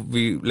how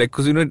we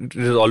because it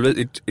is always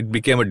it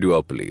became a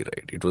duopoly,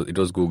 right? It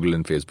was Google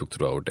and Facebook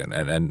throughout,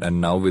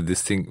 and now with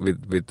this thing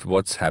with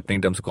what's happening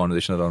in terms of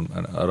conversation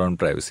around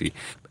privacy,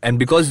 and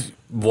because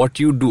what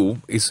you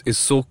do is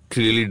so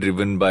clearly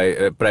driven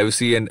by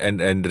privacy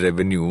and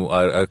revenue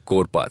are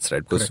core parts,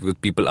 right? Because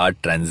people are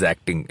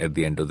transacting at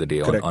the end of the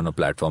day on a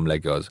platform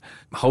like yours.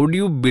 How do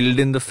you build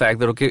in the fact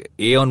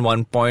that on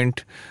one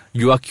point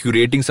you are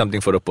curating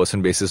something for a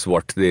person basis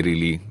what they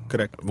really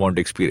want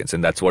to experience,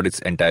 and that's what it's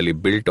entirely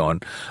built on.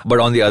 But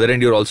on the other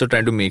end, you're also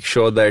trying to make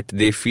sure that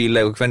they feel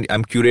like when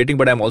I'm curating,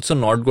 but I'm also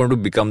not going to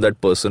become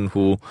that person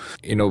who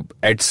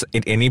at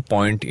any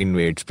point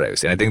invades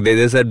privacy. And I think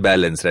there's that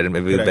balance, right? And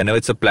whenever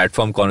it's a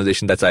platform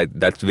conversation, that's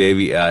where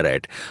we are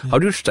at. How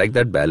do you strike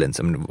that balance?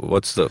 I mean,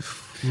 what's the...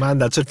 Man,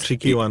 that's a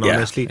tricky one,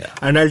 honestly.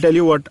 And I'll tell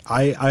you what,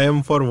 I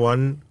am for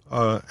one,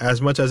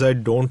 as much as I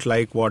don't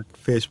like what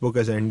Facebook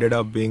has ended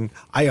up being,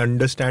 I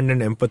understand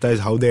and empathize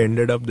how they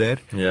ended up there.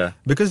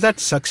 Because that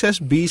success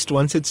beast,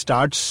 once it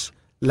starts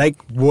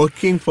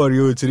working for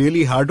you, it's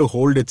really hard to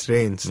hold its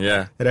reins.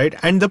 Right?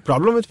 And the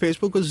problem with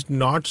Facebook is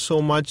not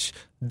so much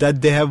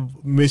that they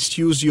have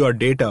misused your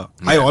data.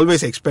 I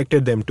always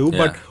expected them to,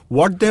 but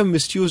what they have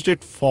misused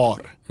it for,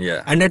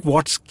 and at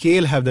what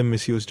scale have they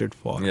misused it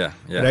for,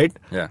 right?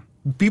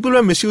 People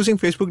were misusing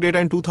Facebook data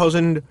in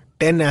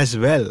 2010 as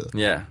well,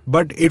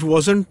 but it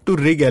wasn't to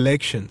rig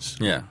elections.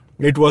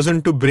 It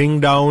wasn't to bring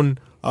down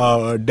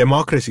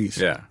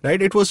democracies,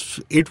 right? It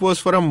was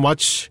for a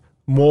much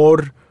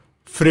more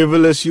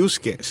frivolous use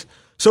case.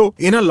 So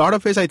in a lot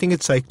of ways, I think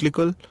it's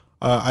cyclical.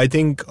 I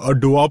think a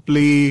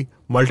duopoly,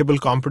 multiple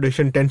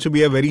competition tends to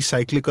be a very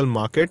cyclical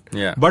market.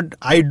 But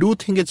I do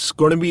think it's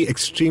going to be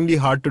extremely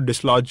hard to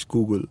dislodge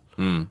Google.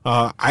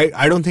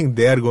 I don't think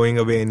they're going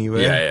away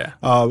anywhere.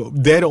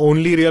 Their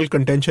only real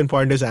contention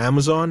point is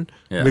Amazon,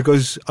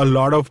 because a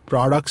lot of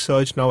product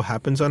search now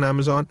happens on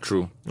Amazon.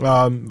 True.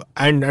 And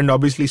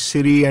obviously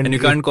Siri and... And you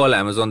can't call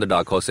Amazon the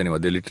dark horse anymore.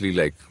 They're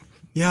literally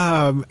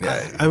I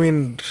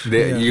mean...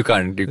 You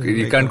can't.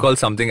 You can't call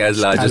something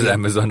as large as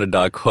Amazon a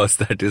dark horse.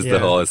 That is the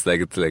horse. I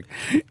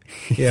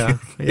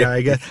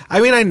guess. I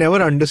mean, I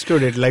never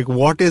understood it.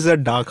 What is a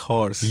dark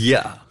horse?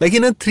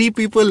 In 3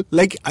 people,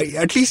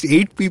 at least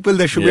 8 people,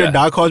 there should be a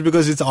dark horse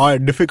because it's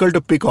difficult to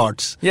pick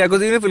odds.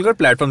 Because even if you've got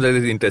platforms that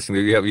is interesting,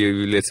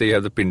 let's say you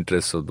have the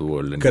Pinterest of the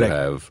world and you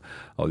have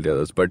all the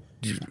others. But...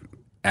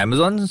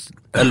 Amazon's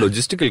a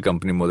logistical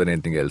company more than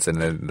anything else,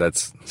 and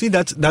that's... See,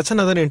 that's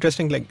another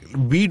interesting,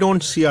 we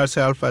don't see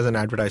ourselves as an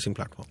advertising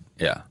platform.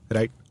 Yeah.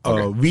 Right.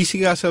 Okay. We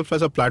see ourselves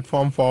as a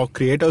platform for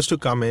creators to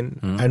come in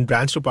and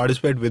brands to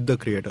participate with the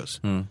creators.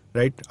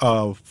 Right.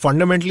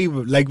 Fundamentally,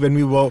 like when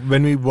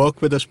we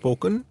work with a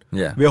spoken,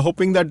 Yeah. we are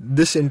hoping that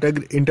this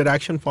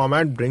interaction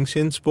format brings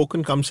in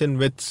spoken, comes in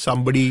with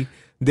somebody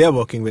they are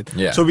working with.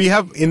 Yeah. So we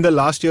have in the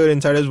last year,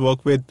 Insiders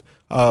worked with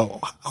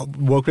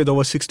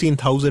over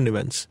 16,000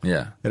 events.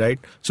 Yeah. Right.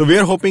 So we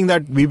are hoping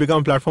that we become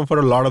a platform for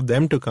a lot of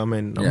them to come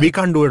in. Yeah. We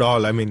can't do it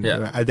all. I mean,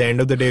 Yeah. at the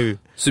end of the day.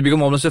 So you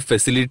become almost a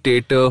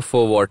facilitator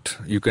for what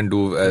you can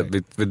do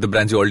with the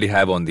brands you already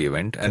have on the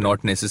event, and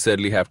not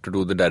necessarily have to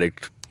do the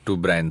direct to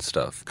brand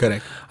stuff.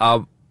 Correct.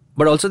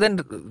 But also then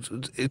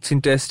it's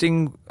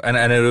interesting, and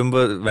I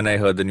remember when I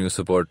heard the news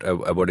about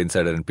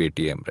Insider and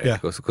Paytm, right? Yeah.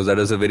 Because that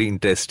was a very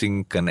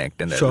interesting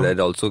connect, and that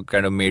also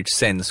kind of made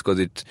sense because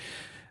it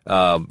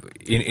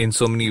in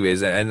so many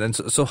ways, and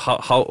so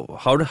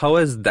how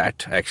has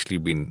that actually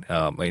been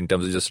in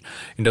terms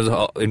of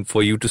how,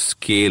 for you to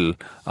scale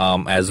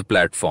as a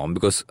platform?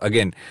 Because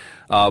again,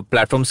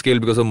 platform scale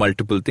because of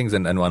multiple things,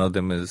 and one of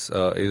them is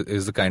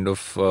the kind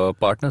of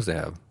partners they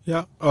have.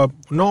 Yeah.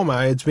 No,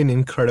 man, it's been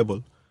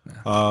incredible.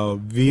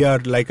 We are,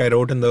 like I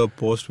wrote in the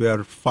post, we are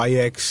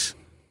 5x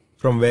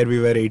from where we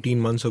were 18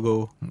 months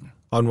ago.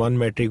 On one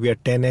metric, we are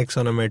 10x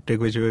on a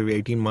metric which we were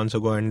 18 months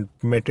ago, and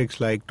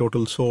metrics like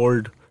total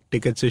sold,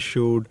 tickets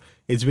issued,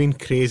 it's been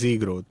crazy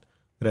growth,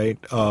 right?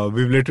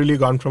 We've literally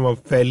gone from a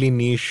fairly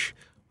niche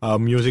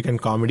music and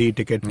comedy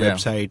ticket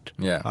website.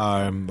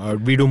 Yeah.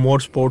 We do more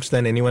sports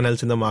than anyone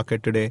else in the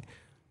market today.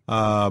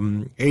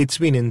 It's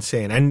been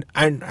insane,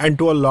 and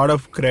to a lot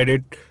of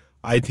credit,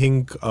 I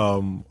think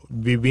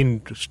we've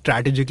been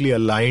strategically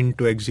aligned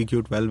to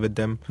execute well with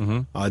them.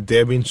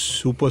 They've been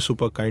super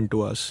kind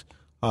to us,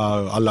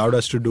 allowed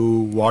us to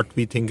do what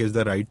we think is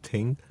the right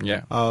thing.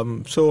 Yeah.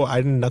 So I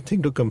had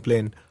nothing to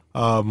complain.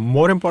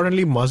 More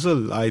importantly,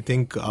 Muzzle. I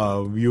think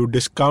you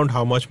discount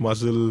how much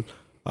Muzzle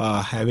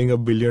having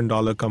 $1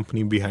 billion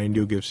company behind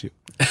you gives you.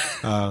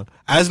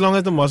 As long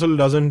as the Muzzle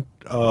doesn't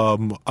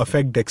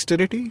affect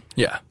dexterity,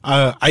 Yeah.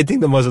 I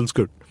think the Muzzle's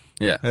good.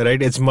 Yeah.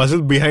 Right? It's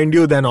Muzzle behind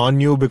you than on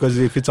you, because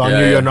if it's on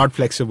you, you're not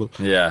flexible.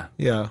 Yeah.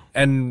 Yeah.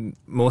 And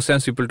most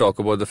times people talk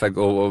about the fact,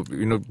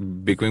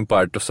 becoming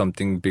part of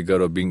something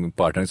bigger or being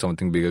partner in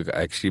something bigger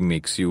actually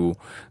makes you,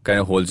 kind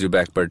of holds you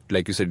back. But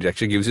like you said, it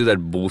actually gives you that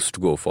boost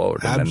to go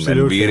forward.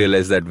 Absolutely. And we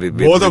realize that.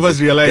 Both of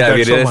us realize that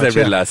we so realized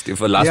much.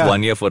 that last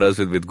 1 year for us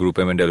with Group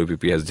M and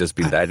WPP has just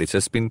been that. It's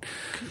just been...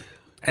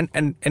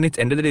 And it's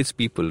end of the day, it's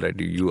people, right?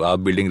 You are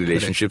building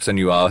relationships, and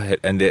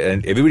and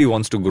everybody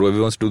wants to grow,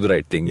 everyone wants to do the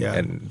right thing. Yeah.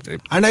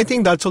 And I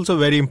think that's also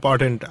very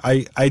important.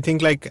 I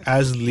think, like,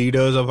 as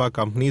leaders of our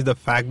companies, the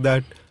fact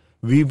that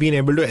we've been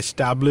able to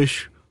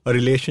establish a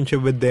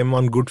relationship with them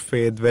on good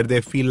faith, where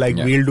they feel like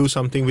we'll do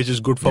something which is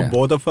good for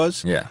both of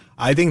us. Yeah.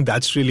 I think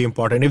that's really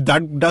important. If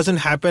that doesn't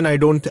happen, I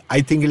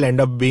think it'll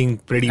end up being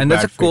pretty bad. And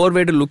that's a core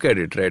way to look at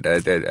it, right?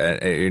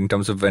 In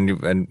terms of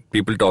when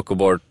people talk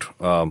about...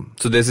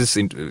 so there's this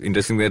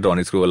interesting thing that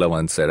Ronnie Screwvala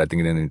once said, I think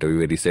in an interview,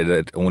 where he said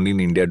that only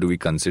in India do we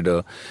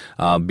consider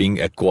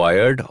being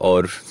acquired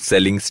or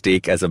selling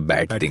stake as a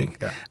bad thing.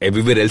 Yeah.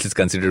 Everywhere else is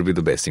considered to be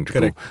the best thing to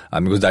do.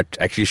 Because that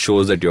actually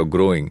shows that you're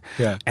growing.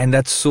 Yeah. And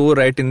that's so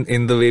right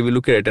in the way we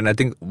look at it. And I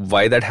think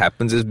why that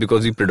happens is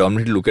because we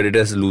predominantly look at it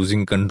as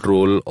losing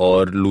control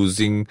or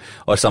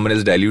someone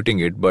else diluting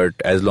it. But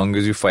as long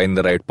as you find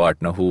the right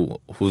partner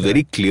who's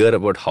very clear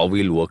about how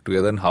we'll work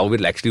together and how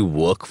we'll actually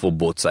work for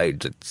both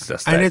sides, it's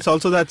just that. And it's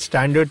also that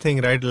standard thing,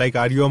 right? Like,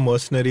 are you a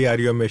mercenary? Are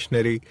you a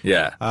missionary?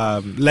 Yeah.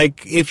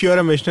 Like, if you're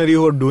a missionary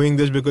who are doing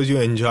this because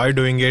you enjoy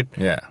doing it,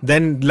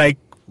 then, like,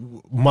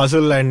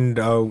 muscle and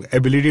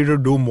ability to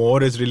do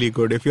more is really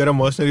good. If you're a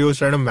mercenary who's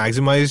trying to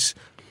maximize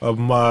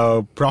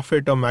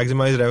profit or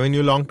maximize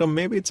revenue long term,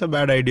 maybe it's a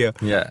bad idea.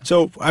 Yeah.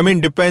 So, I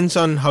mean, depends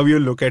on how you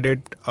look at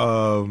it.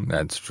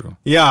 That's true.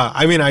 Yeah.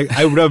 I mean,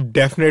 I would have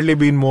definitely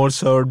been more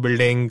served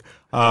building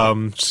a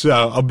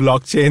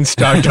blockchain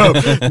startup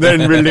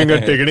than building a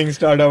ticketing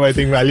startup. I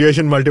think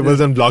valuation multiples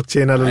on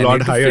blockchain are a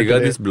lot higher. I need to figure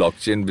today. this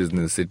blockchain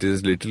business. It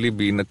has literally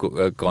been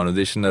a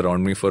conversation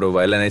around me for a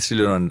while, and I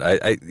still don't.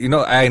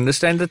 I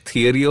understand the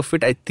theory of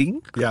it. I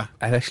think. Yeah.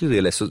 I've actually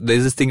realized. So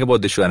there's this thing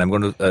about this show, and I'm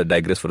going to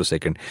digress for a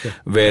second,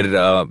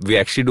 where we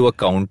actually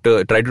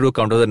try to do a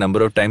counter the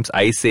number of times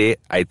I say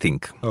I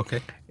think. Okay.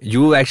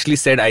 You actually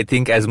said I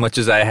think as much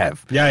as I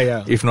have.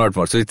 Yeah. If not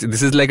more. So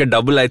this is like a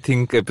double I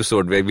think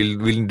episode where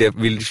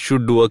we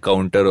should do a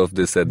counter of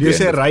this at the You end.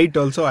 say right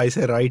also, I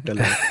say right a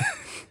lot.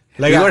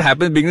 Like what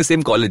happens being the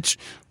same college.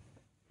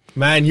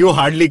 Man, you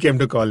hardly came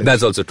to college.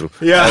 That's also true.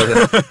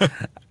 Yeah.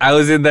 I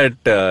was in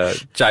that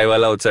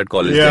chaiwala outside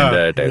college in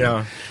that time.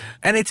 Yeah.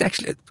 And it's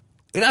actually,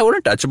 I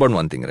want to touch upon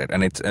one thing, right?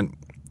 And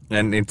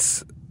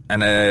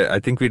I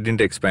think we didn't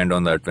expand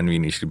on that when we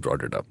initially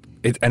brought it up.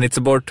 It's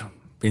about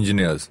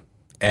engineers.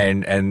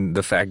 And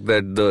the fact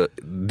that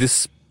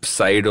this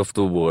side of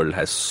the world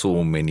has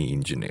so many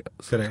engineers.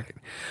 Correct.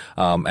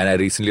 And I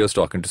recently was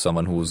talking to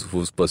someone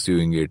who's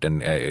pursuing it,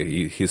 and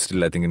he's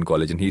still, I think, in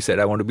college, and he said,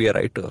 I want to be a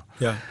writer.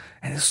 Yeah.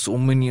 And there's so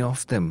many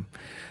of them.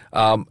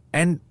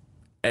 And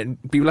And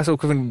people ask,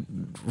 okay,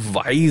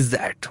 why is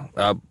that?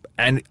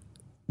 And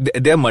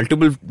there are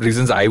multiple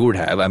reasons I would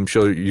have. I'm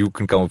sure you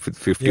can come up with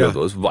 50 of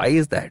those. Why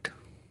is that?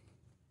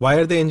 Why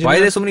are they engineers? Why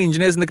are there so many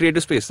engineers in the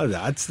creative space? Oh,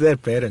 that's their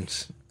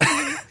parents.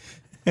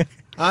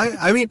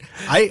 I mean,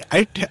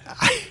 I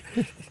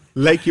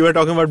like you were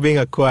talking about being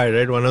acquired,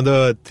 right? One of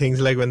the things,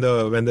 like when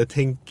the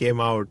thing came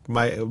out,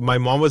 my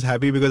mom was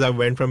happy because I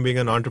went from being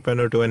an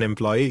entrepreneur to an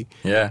employee.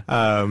 Yeah.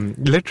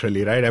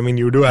 Literally, right? I mean,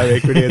 you do have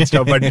equity and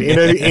stuff, but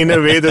in a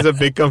way, there's a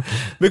big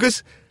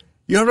because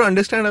you have to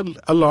understand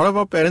a lot of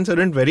our parents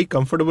aren't very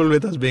comfortable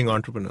with us being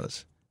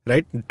entrepreneurs,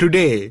 right?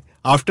 Today,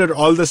 after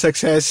all the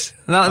success,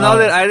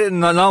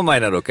 now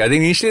mine are okay. I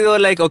think initially they were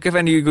like, okay,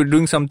 when you're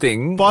doing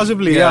something,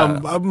 possibly,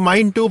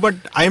 mine too. But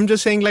I'm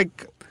just saying,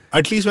 like,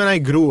 at least when I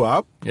grew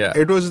up,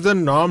 it was the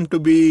norm to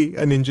be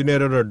an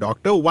engineer or a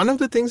doctor. One of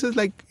the things is,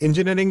 like,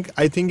 engineering,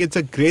 I think it's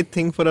a great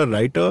thing for a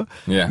writer.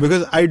 Yeah.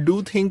 Because I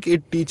do think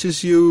it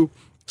teaches you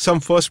some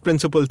first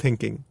principle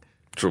thinking.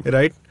 True.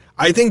 Right?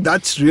 I think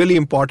that's really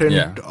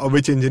important,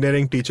 which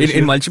engineering teaches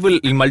in multiple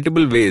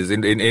ways.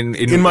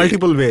 In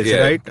multiple ways,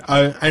 right?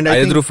 And I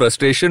either think through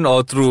frustration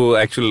or through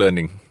actual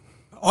learning.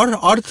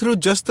 Or through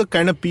just the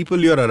kind of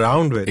people you're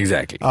around with.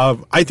 Exactly.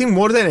 I think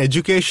more than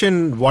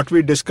education, what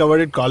we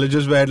discovered at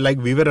colleges were, like,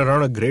 we were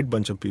around a great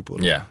bunch of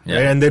people. Yeah.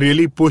 Right? And they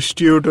really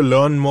pushed you to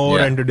learn more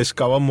and to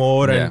discover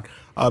more. Yeah.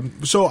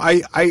 And so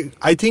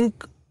I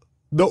think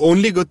the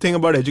only good thing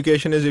about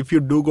education is if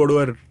you do go to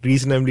a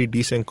reasonably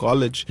decent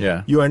college,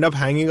 you end up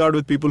hanging out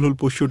with people who'll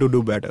push you to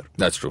do better.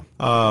 That's true.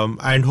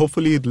 And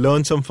hopefully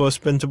learn some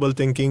first principle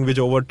thinking, which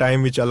over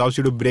time, which allows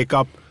you to break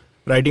up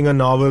writing a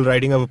novel,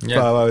 writing a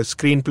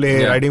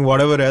screenplay, writing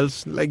whatever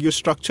else, like, you're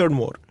structured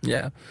more.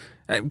 Yeah.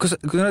 Because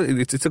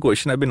it's a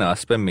question I've been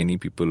asked by many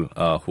people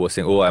who are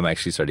saying, oh, I'm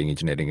actually studying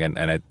engineering.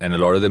 And a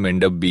lot of them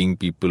end up being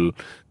people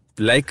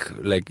like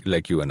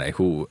you and I,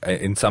 who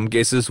in some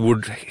cases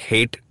would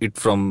hate it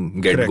from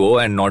get-go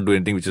and not do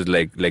anything, which is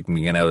like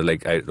me. And I was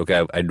like, I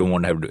don't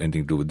want to have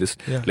anything to do with this.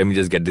 Let me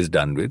just get this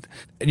done with.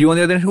 And you, on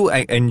the other hand, who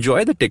I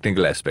enjoy the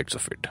technical aspects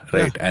of it,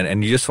 right?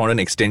 And you just found an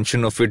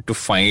extension of it to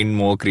find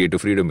more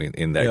creative freedom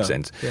in that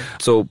sense.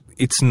 So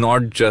it's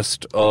not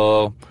just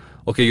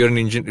okay, you're an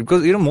engineer,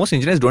 because most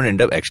engineers don't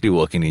end up actually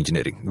working in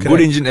engineering. Correct.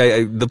 Good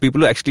engineer, the people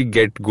who actually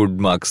get good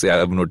marks,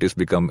 I've noticed,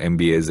 become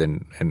MBAs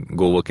and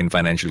go work in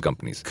financial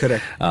companies.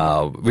 Correct.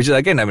 Which is,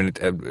 again, I mean,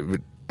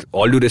 with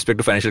all due respect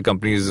to financial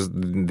companies,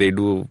 they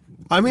do.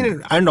 I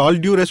mean, and all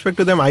due respect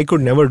to them, I could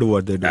never do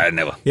what they do.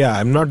 Never. Yeah,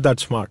 I'm not that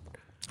smart.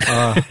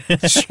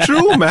 It's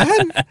true,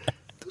 man.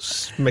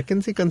 Those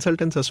McKinsey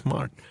consultants are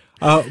smart.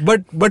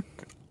 But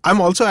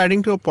I'm also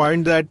adding to a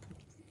point that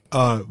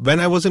when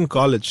I was in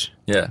college,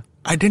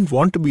 I didn't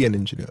want to be an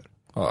engineer.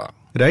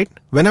 Right?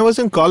 When I was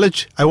in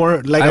college, I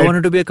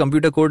wanted to be a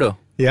computer coder.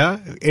 Yeah,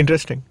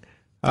 interesting.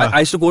 I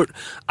used to code.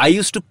 I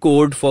used to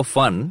code for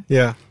fun.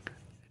 Yeah.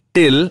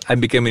 Till I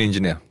became an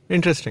engineer.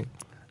 Interesting.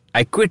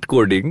 I quit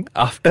coding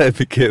after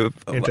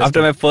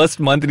my first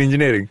month in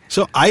engineering.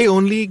 So I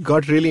only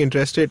got really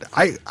interested.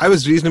 I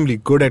was reasonably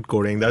good at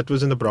coding. That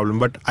wasn't the problem.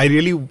 But I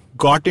really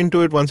got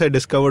into it once I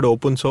discovered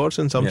open source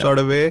in some sort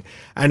of way.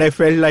 And I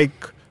felt like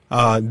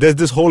there's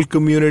this whole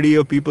community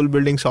of people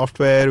building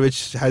software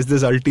which has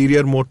this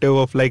ulterior motive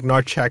of, like,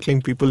 not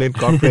shackling people in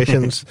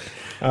corporations.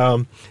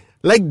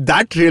 Like,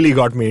 that really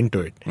got me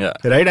into it.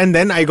 Right? And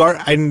then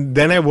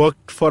I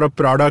worked for a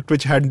product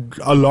which had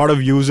a lot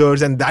of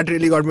users, and that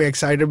really got me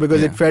excited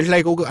because it felt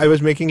like I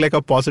was making, like,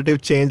 a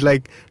positive change,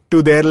 like,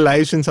 to their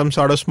lives in some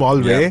sort of small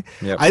way.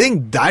 I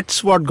think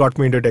that's what got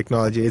me into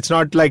technology. It's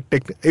not like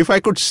if I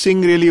could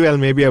sing really well,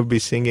 maybe I'd be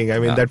singing. I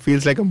mean, that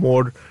feels like a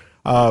more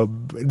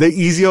the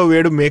easier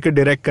way to make a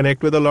direct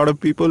connect with a lot of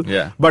people.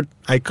 But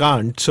I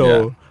can't.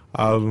 So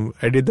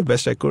I did the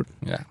best I could.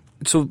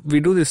 So we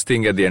do this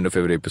thing at the end of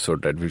every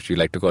episode, right, which we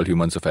like to call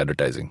Humans of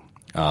Advertising,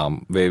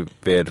 where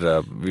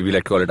we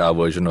like to call it our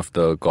version of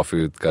the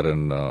Coffee with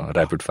Karan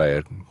rapid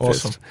fire.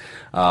 Awesome.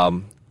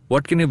 Fest.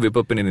 What can you whip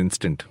up in an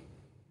instant?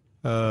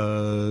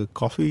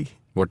 Coffee.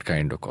 What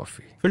kind of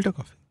coffee? Filter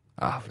coffee.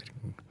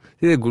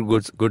 Very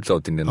good. Good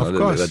South Indian. Of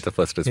course. That's the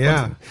first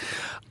response.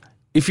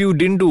 If you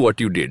didn't do what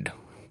you did,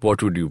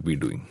 what would you be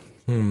doing?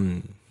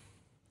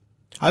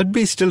 I'd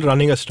be still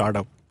running a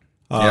startup.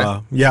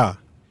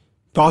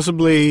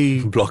 Possibly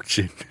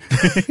blockchain.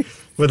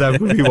 But that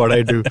would be what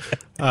I do.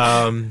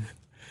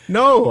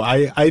 No,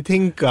 I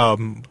think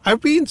I've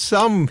been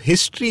some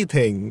history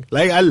thing.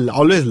 Like, I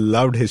always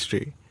loved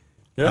history.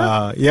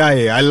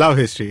 I love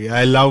history.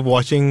 I love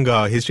watching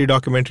history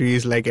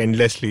documentaries, like,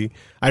 endlessly.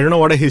 I don't know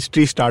what a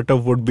history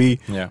startup would be,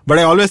 but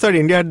I always thought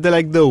India had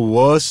the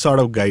worst sort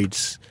of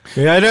guides.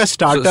 We had a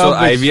startup. So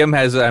IVM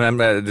has, and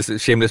this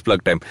is shameless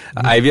plug time.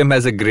 IVM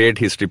has a great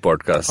history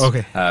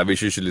podcast,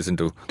 which you should listen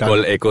to,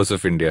 called Echoes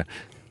of India.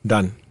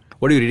 Done.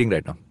 What are you reading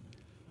right now?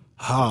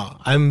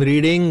 I'm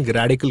reading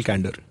Radical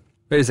Candor.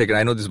 Wait a second,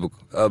 I know this book.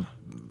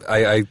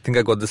 I think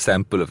I got the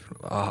sample of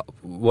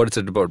what is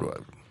it about?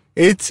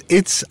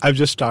 I've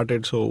just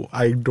started, so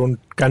I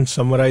can't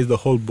summarize the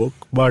whole book,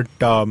 but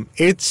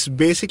it's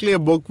basically a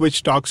book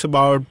which talks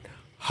about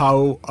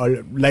how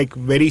like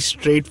very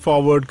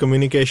straightforward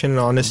communication and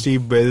honesty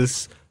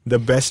builds the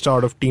best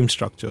out of team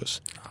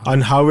structures,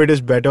 and how it is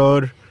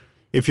better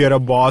if you're a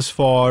boss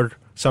for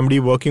somebody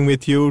working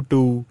with you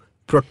to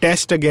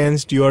protest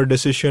against your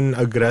decision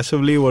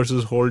aggressively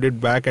versus hold it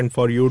back, and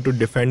for you to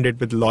defend it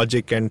with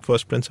logic and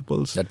first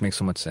principles. That makes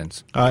so much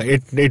sense.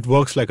 It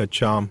works like a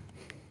charm.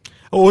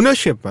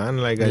 Ownership, man.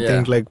 Like, I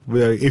think, like,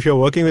 if you're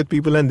working with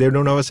people and they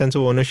don't have a sense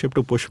of ownership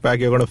to push back,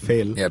 you're going to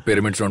fail. Yeah,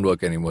 pyramids don't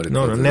work anymore.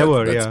 No,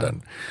 never. That's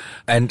done.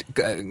 And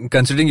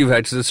considering you've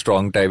had such a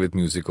strong tie with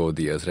music over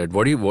the years, right?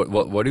 What are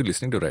you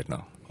listening to right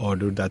now? Oh,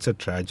 dude, that's a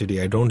tragedy.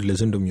 I don't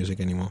listen to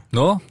music anymore.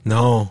 No?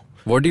 No.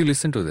 What do you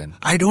listen to then?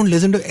 I don't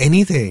listen to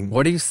anything.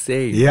 What do you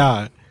say?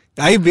 Yeah.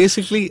 I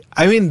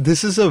mean,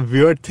 this is a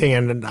weird thing,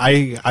 and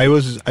I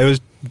was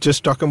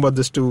just talking about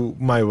this to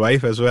my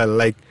wife as well.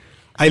 Like,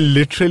 I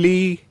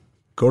literally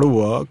go to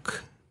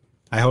work.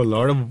 I have a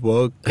lot of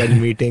work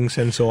and meetings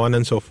and so on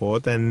and so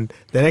forth, and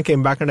then I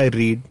came back and I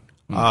read,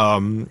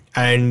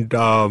 and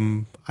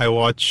I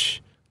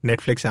watch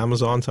Netflix,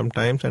 Amazon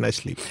sometimes, and I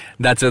sleep.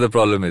 That's where the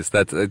problem is.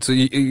 So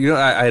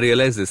I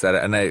realized this,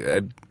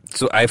 and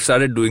so I've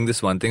started doing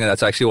this one thing, and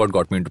that's actually what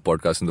got me into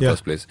podcasts in the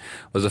first place,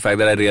 was the fact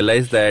that I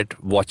realized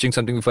that watching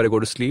something before I go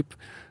to sleep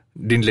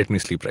didn't let me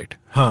sleep right.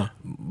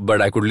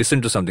 But I could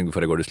listen to something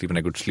before I go to sleep, and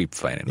I could sleep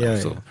fine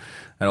enough.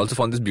 And I also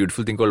found this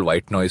beautiful thing called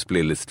white noise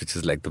playlist, which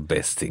is like the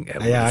best thing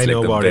ever. Yeah, it's I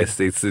know about it.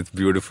 It's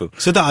beautiful.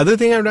 So the other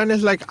thing I've done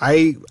is, like,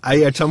 I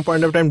at some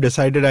point of time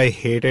decided I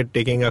hated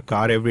taking a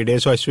car every day,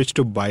 so I switched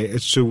to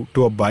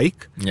a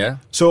bike. Yeah.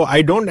 So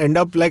I don't end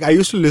up, like, I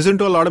used to listen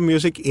to a lot of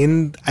music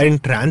in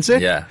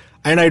transit. Yeah.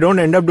 And I don't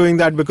end up doing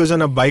that because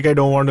on a bike I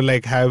don't want to,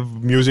 like,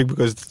 have music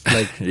because,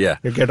 like,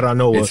 you get run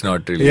over. It's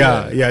not really.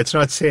 Yeah, it's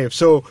not safe.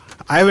 So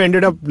I've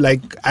ended up,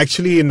 like,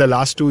 actually in the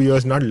last 2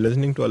 years not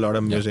listening to a lot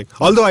of music.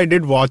 Although I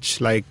did watch,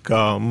 like,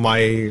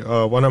 my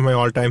one of my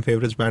all-time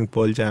favorites band,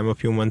 Pearl Jam, a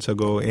few months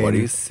ago in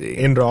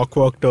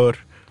Rockwork tour.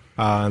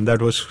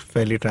 That was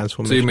fairly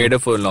transformational. So you made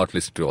up for not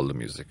listening to all the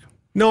music.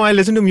 No, I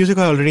listen to music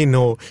I already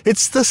know.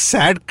 It's the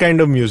sad kind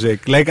of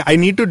music. Like, I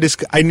need to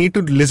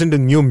listen to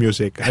new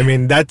music. I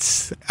mean,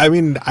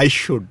 I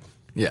should.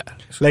 Yeah.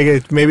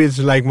 Like, maybe it's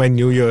like my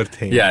New Year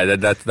thing. Yeah,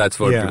 that's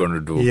what we're going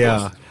to do.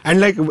 Yeah. And,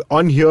 like,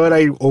 on here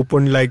I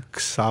opened, like,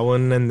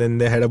 Sawan, and then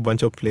they had a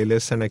bunch of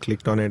playlists and I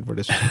clicked on it,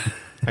 but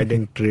I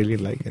didn't really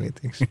like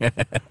anything.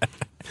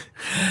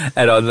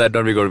 And on that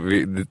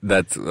note,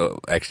 that's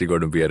actually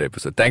going to be our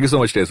episode. Thank you so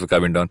much, Tejas, for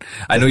coming down.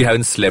 I know you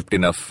haven't slept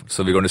enough,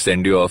 so we're going to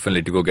send you off and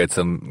let you go get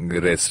some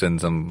rest and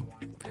some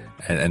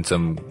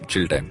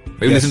chill time.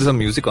 Maybe listen to some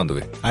music on the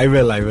way. I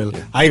will.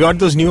 I got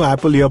those new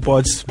Apple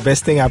EarPods.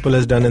 Best thing Apple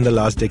has done in the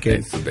last decade.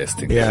 It's the best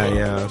thing.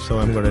 Yeah. So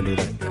I'm going to do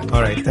that.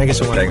 All right. Thank you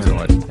so much. Thanks so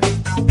much.